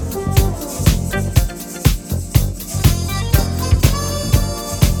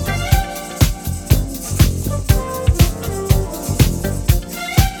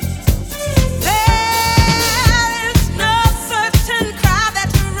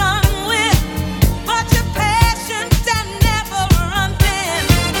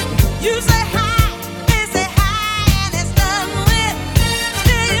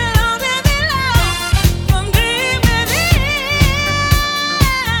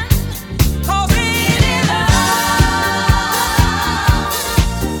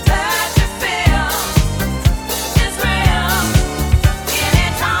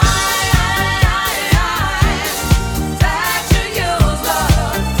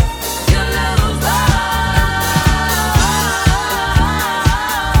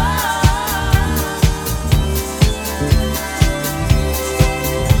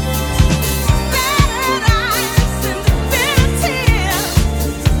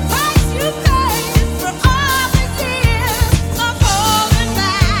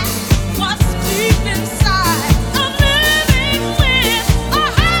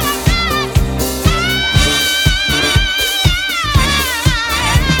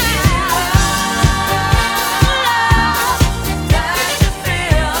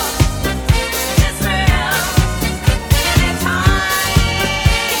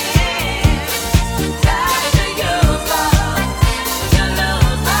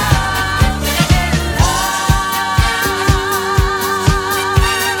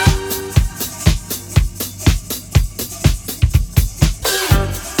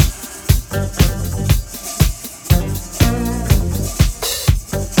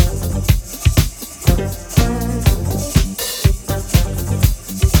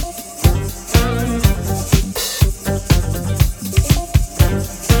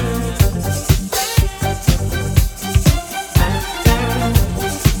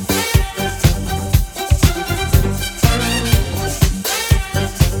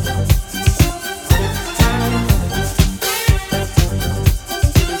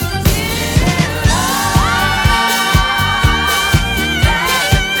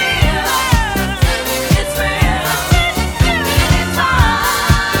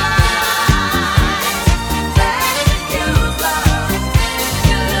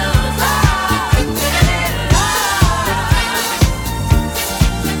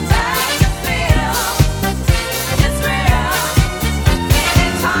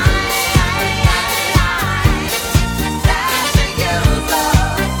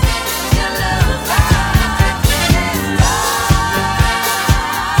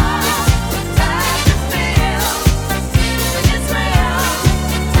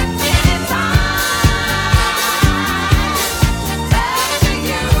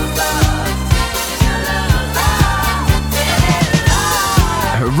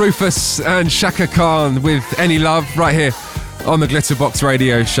 Rufus and Shaka Khan with Any Love right here on the Glitterbox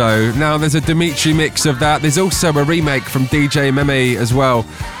Radio Show. Now, there's a Dimitri mix of that. There's also a remake from DJ Meme as well.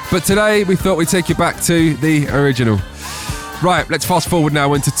 But today, we thought we'd take you back to the original. Right, let's fast forward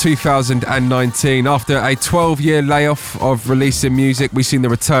now into 2019. After a 12-year layoff of releasing music, we've seen the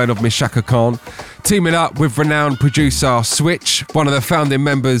return of Miss Shaka Khan, teaming up with renowned producer Switch, one of the founding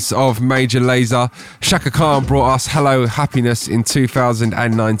members of Major Lazer. Shaka Khan brought us Hello Happiness in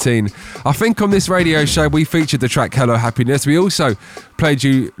 2019. I think on this radio show we featured the track Hello Happiness. We also played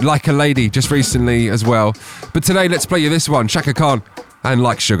you Like a Lady just recently as well. But today let's play you this one, Shaka Khan and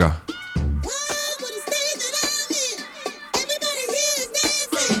Like Sugar.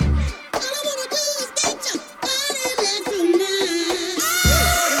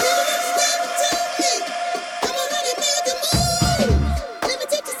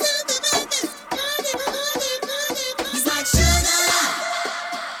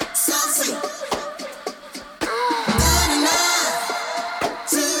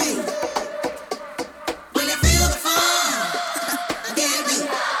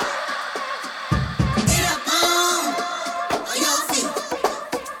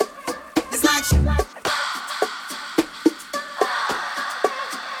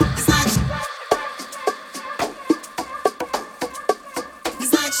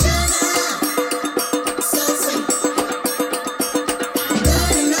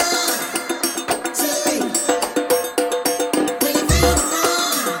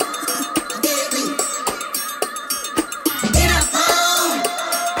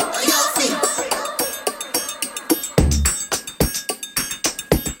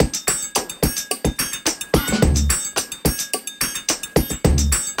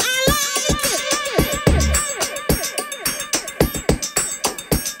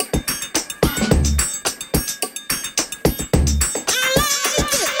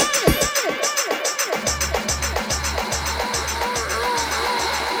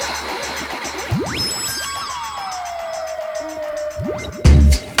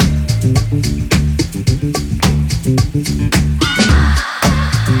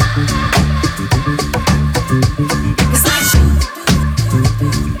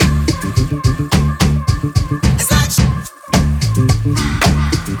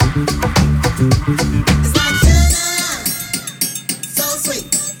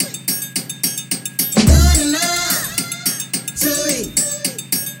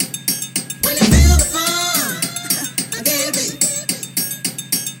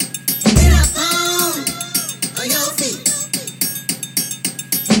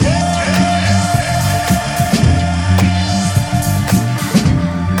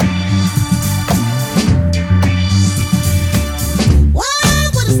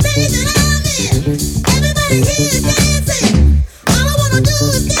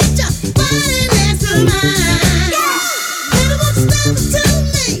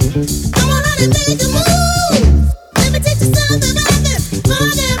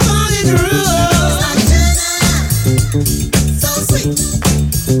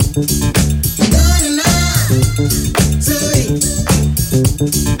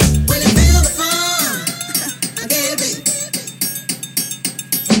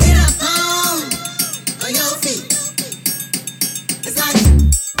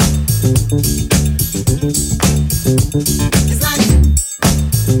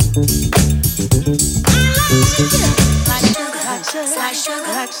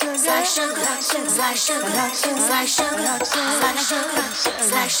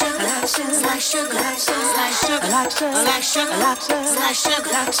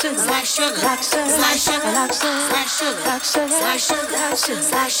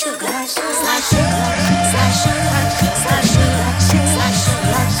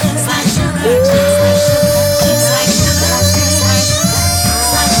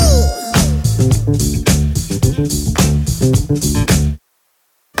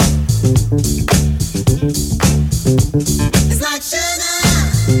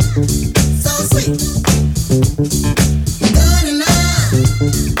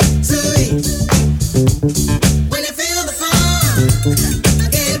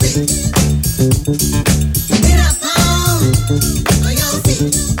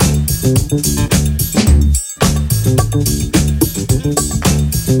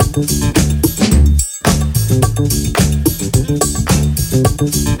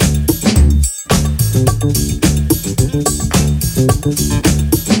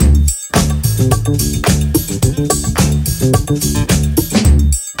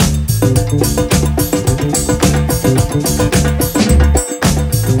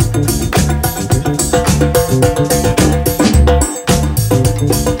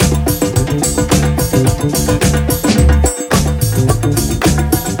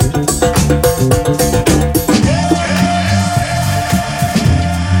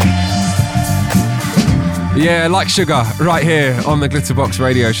 Yeah, Like Sugar, right here on the Glitterbox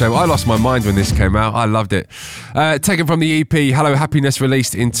Radio Show. I lost my mind when this came out. I loved it. Taken from the EP Hello Happiness,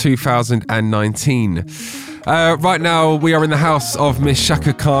 released in 2019. Right now, we are in the house of Miss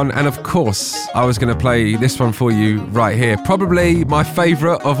Chaka Khan, and of course, I was going to play this one for you right here. Probably my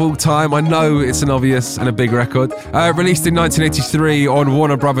favourite of all time. I know it's an obvious and a big record. Released in 1983 on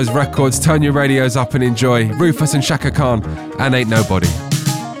Warner Brothers Records. Turn your radios up and enjoy Rufus and Chaka Khan and Ain't Nobody.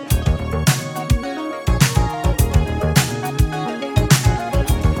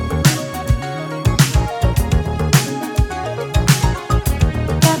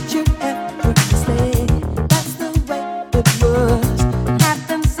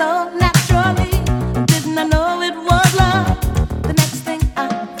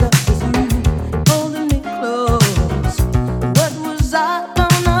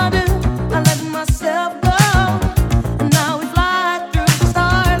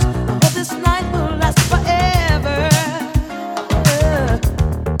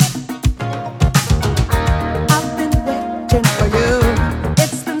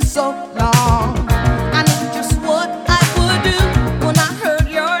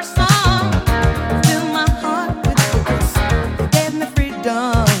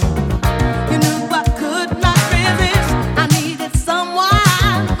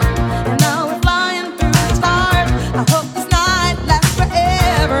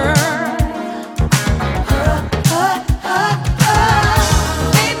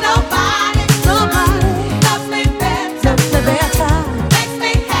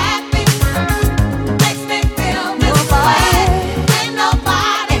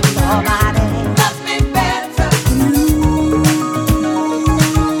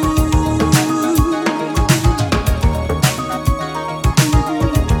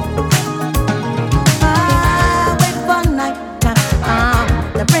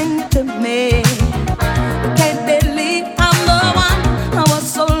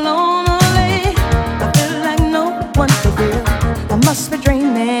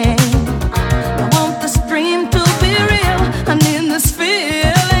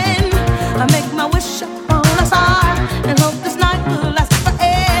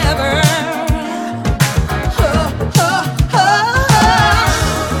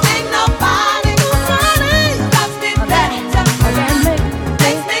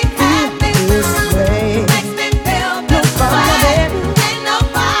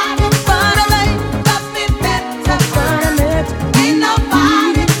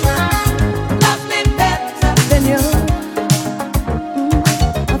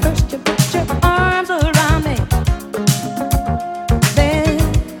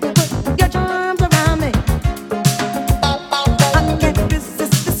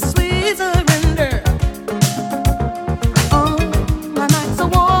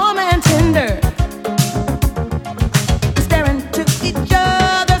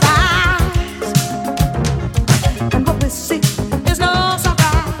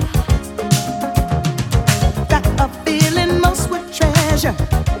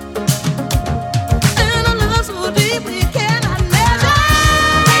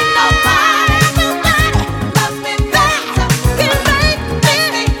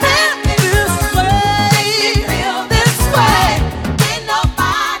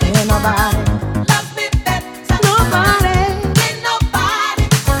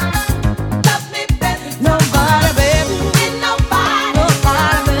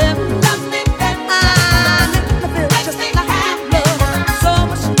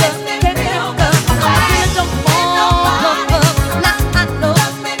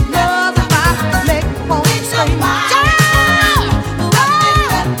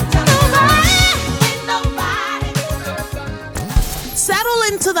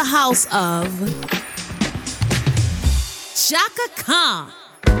 house of Chaka Khan.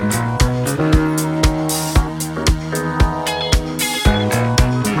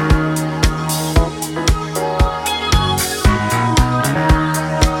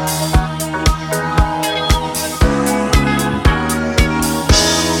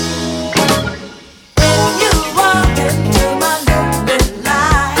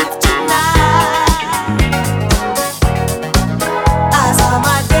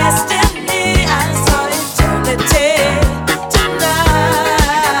 Destiny, I saw eternity tonight.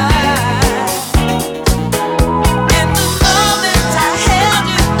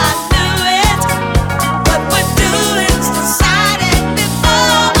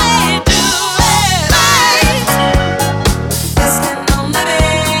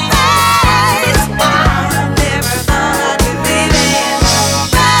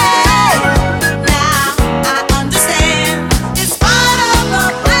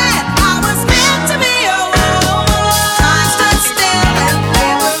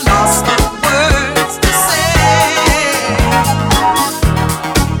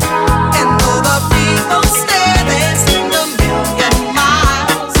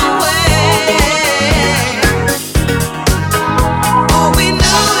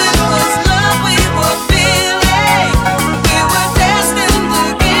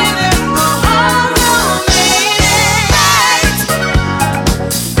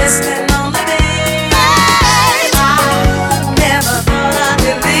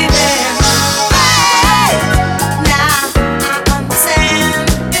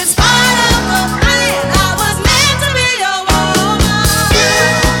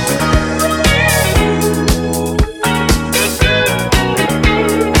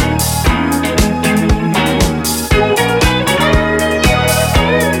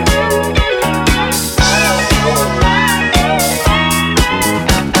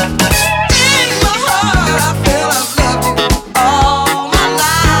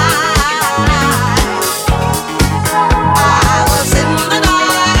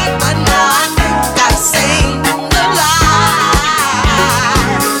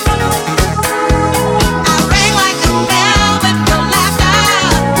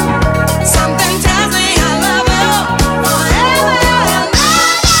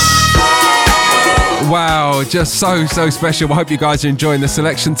 just so special. I hope you guys are enjoying the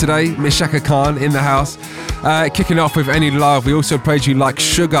selection today. Miss Shaka Khan in the house. Kicking off with Any Love. We also played you Like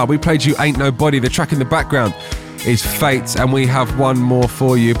Sugar. We played you Ain't Nobody. The track in the background is Fate, and we have one more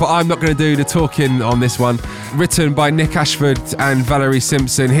for you. But I'm not going to do the talking on this one. Written by Nick Ashford and Valerie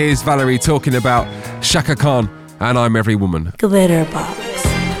Simpson. Here's Valerie talking about Shaka Khan and I'm Every Woman. Glitter Box.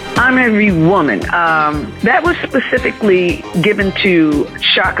 I'm Every Woman. That was specifically given to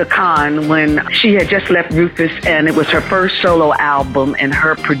Shaka Khan when she had just left Rufus, and it was her first solo album, and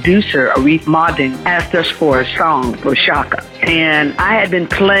her producer, Arif Mardin, asked us for a song for Shaka. And I had been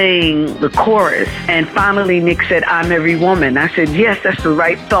playing the chorus, and finally Nick said, I'm Every Woman. I said, yes, that's the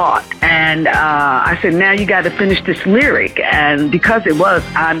right thought. And I said, now you got to finish this lyric. And because it was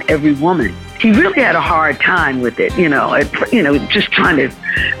I'm Every Woman, he really had a hard time with it, just trying to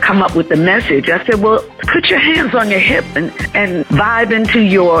come up with the message. I said, well, put your hands on your hip and vibe into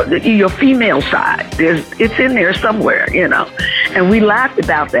your female side. It's in there somewhere, And we laughed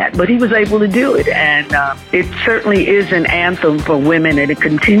about that, but he was able to do it. And it certainly is an anthem for women, and it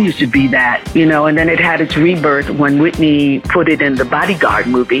continues to be that, And then it had its rebirth when Whitney put it in the Bodyguard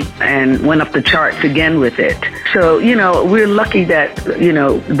movie and went up the charts again with it. So, we're lucky that,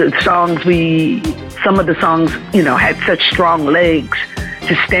 some of the songs, had such strong legs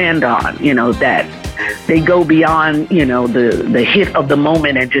to stand on, that they go beyond, the hit of the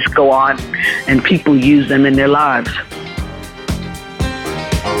moment and just go on, and people use them in their lives.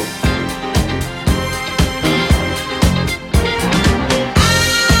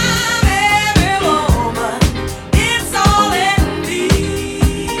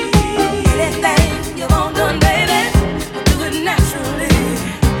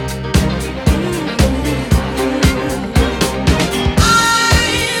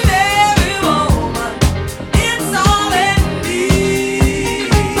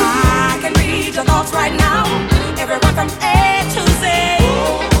 Right now, everyone from A to Z.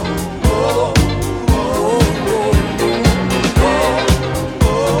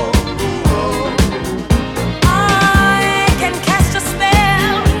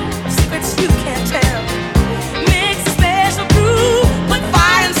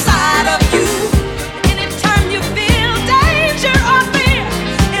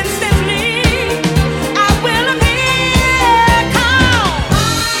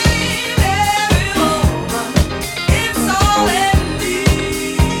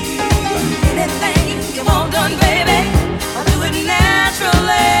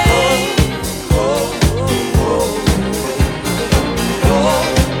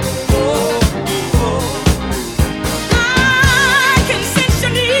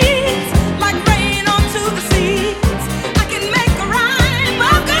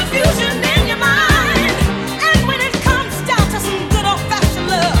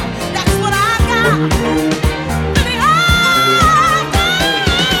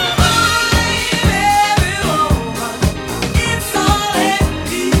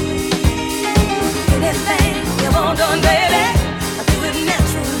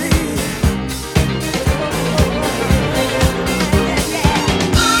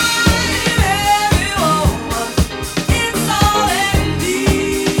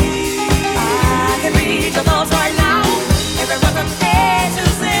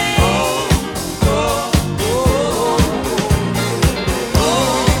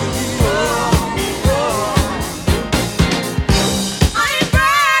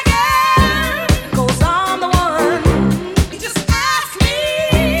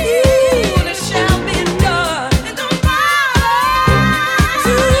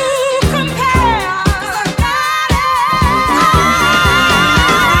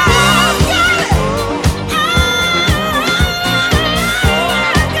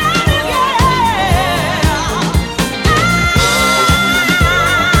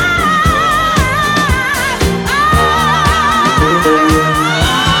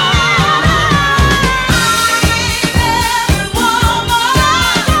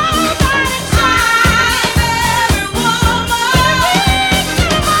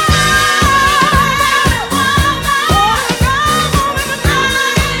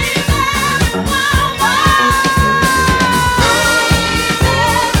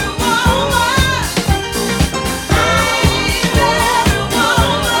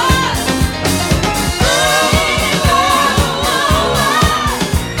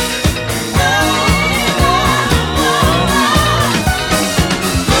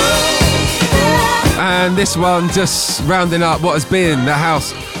 And this one just rounding up what has been the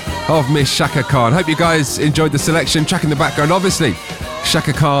house of Miss Shaka Khan. Hope you guys enjoyed the selection. Track in the background, obviously,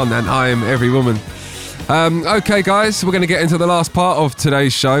 Shaka Khan and I Am Every Woman. Okay, guys, we're going to get into the last part of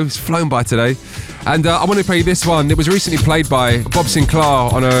today's show. It's flown by today. And I want to play this one. It was recently played by Bob Sinclair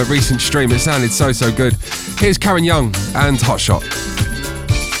on a recent stream. It sounded so good. Here's Karen Young and Hot Shot.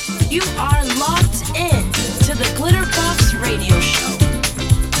 You are locked in to the Glitterbox Radio Show.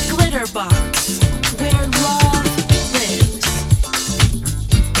 Glitterbox, where love lives.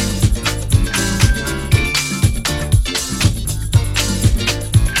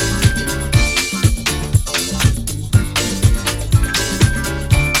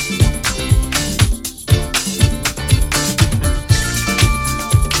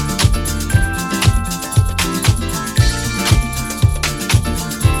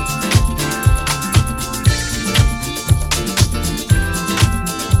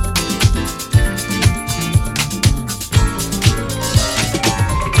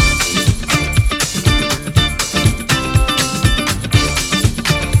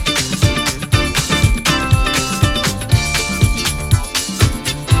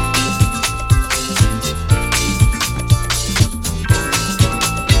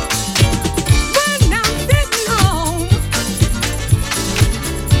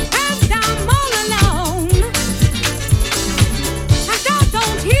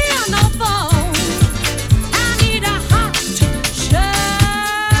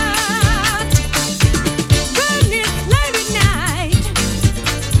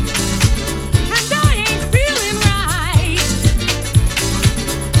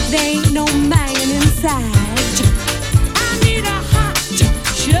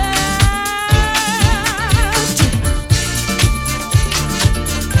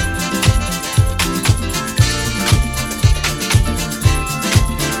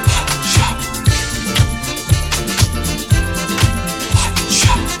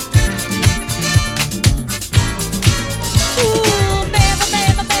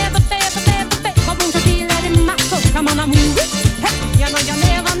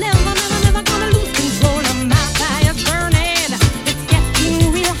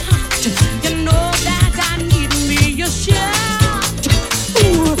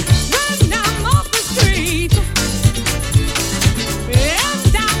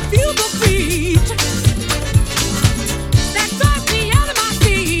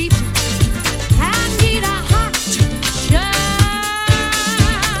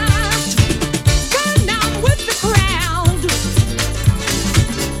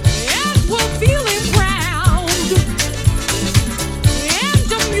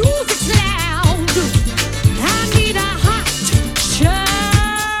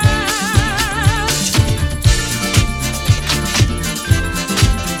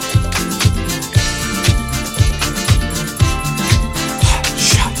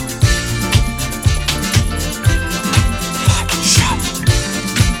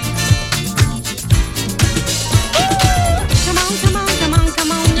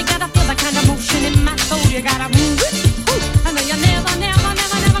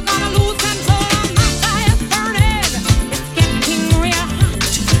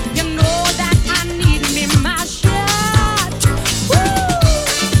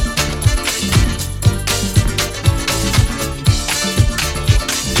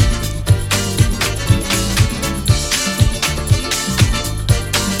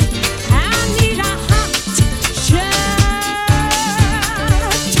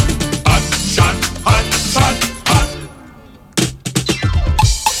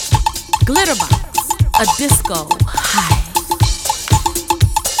 A disco high.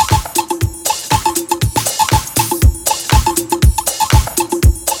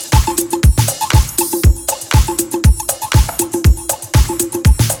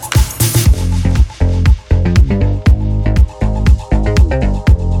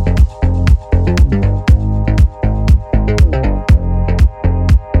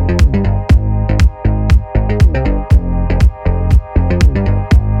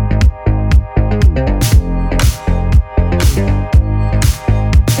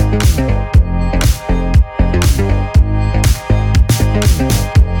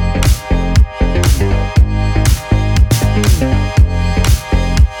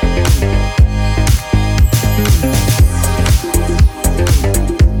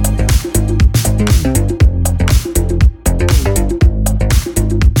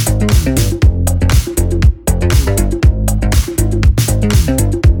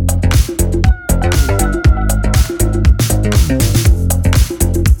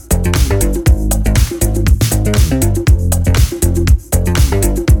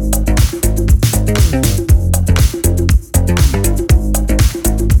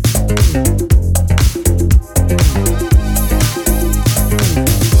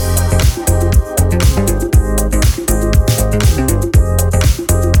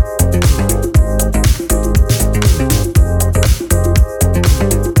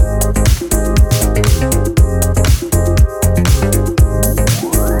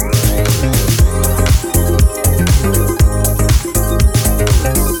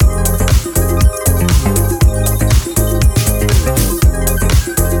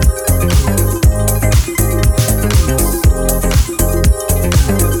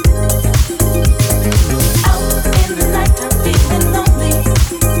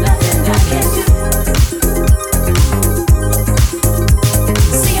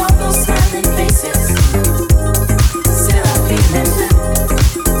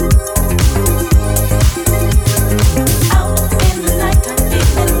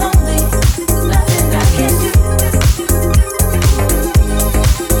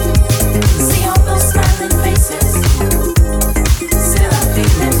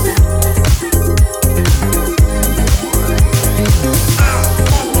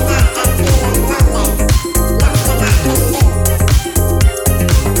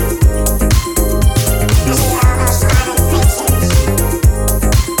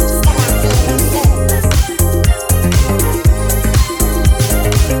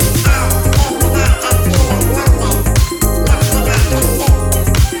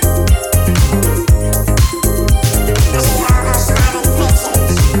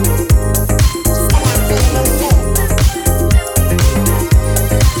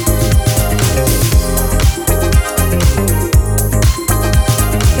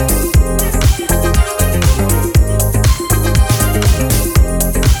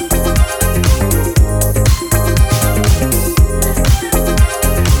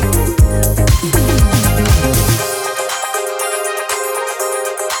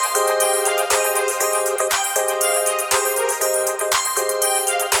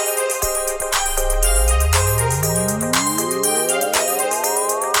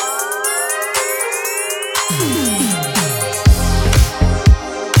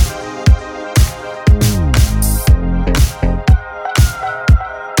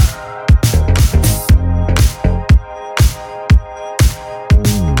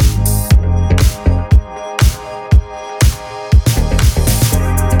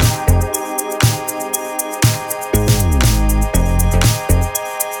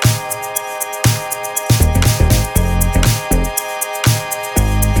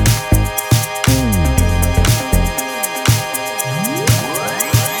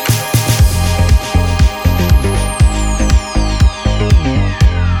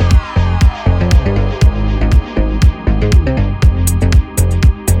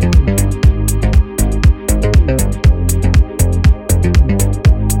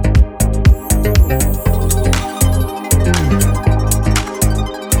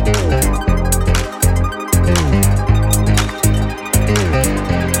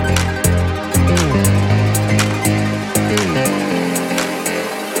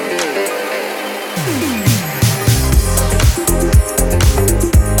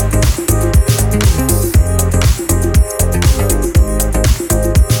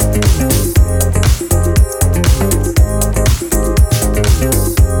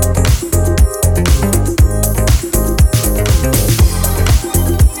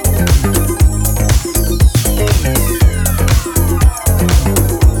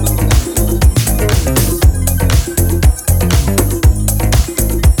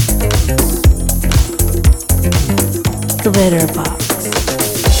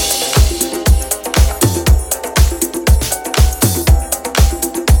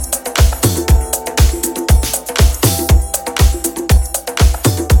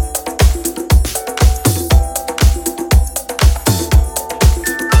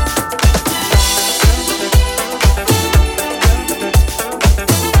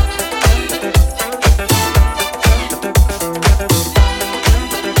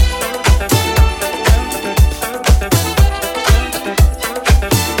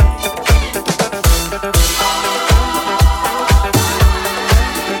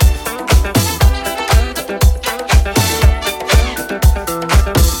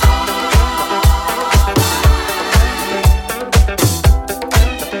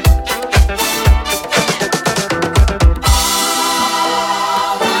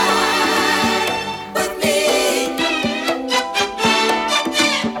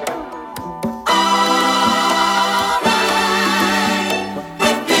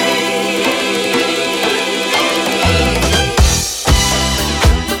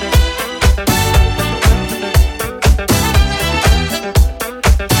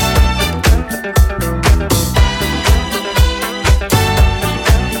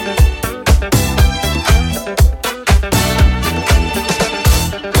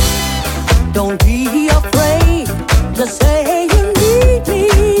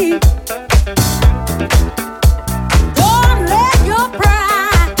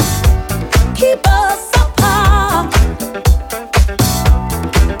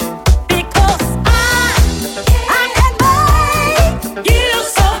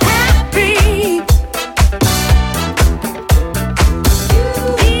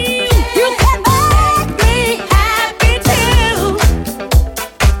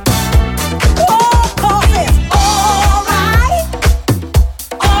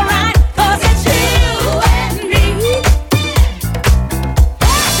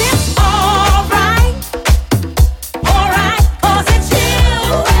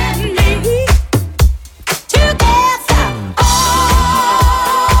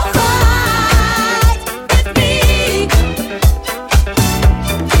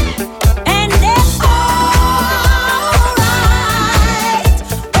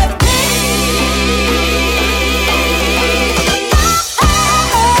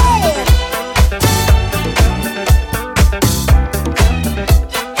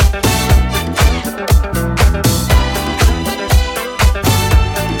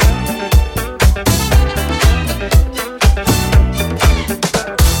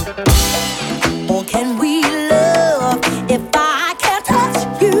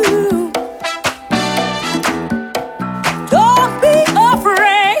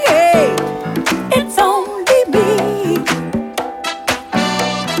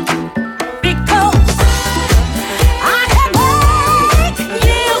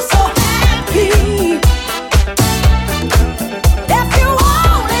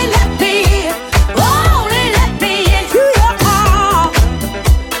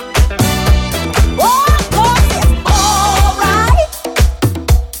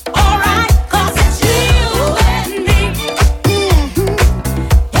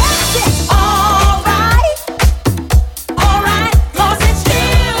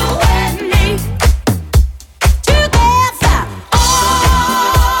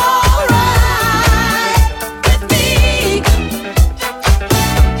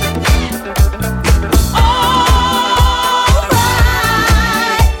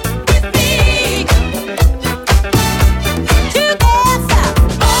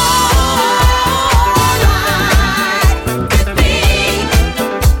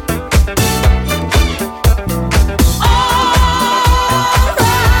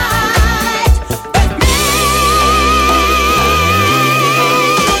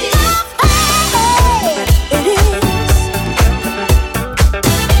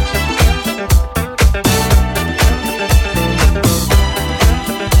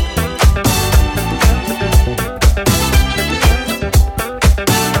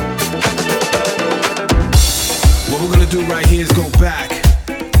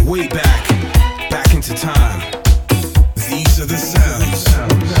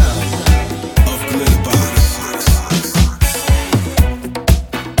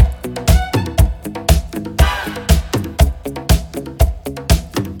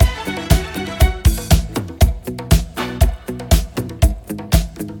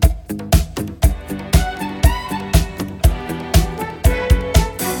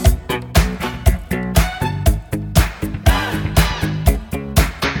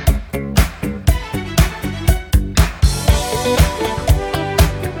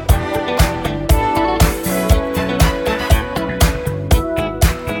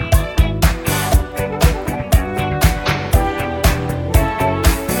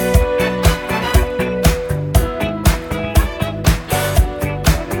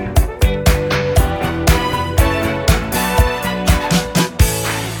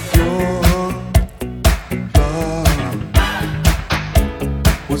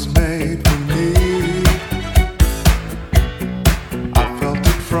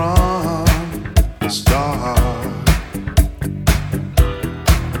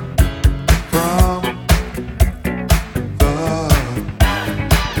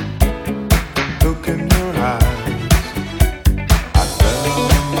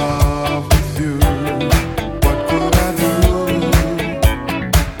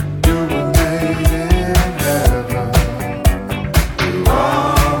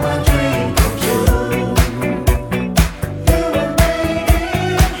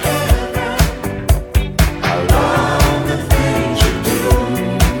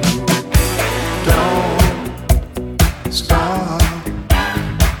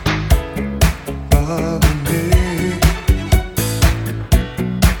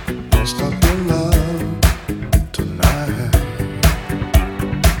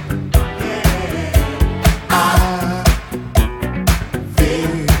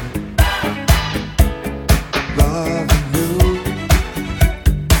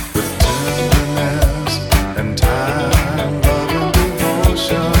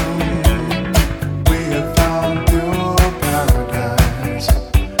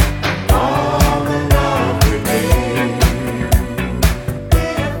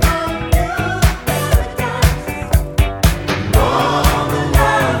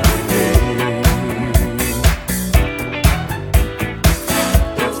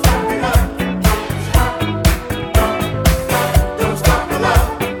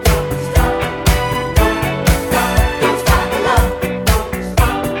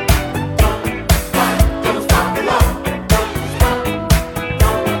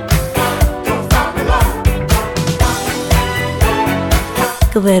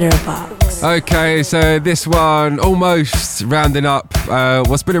 Glitterbox. Okay, so this one almost rounding up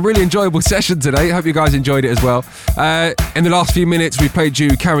what's been a really enjoyable session today. Hope you guys enjoyed it as well. In the last few minutes, we played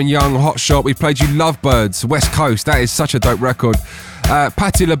you Karen Young, Hot Shot. We played you Lovebirds, West Coast. That is such a dope record.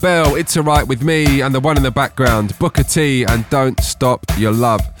 Patti LaBelle, It's Alright With Me, and the one in the background, Booker T and Don't Stop Your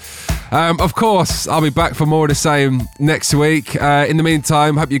Love. Of course, I'll be back for more of the same next week. In the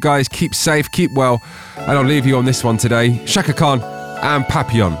meantime, hope you guys keep safe, keep well, and I'll leave you on this one today. Shaka Khan and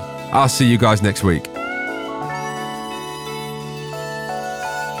Papillon. I'll see you guys next week.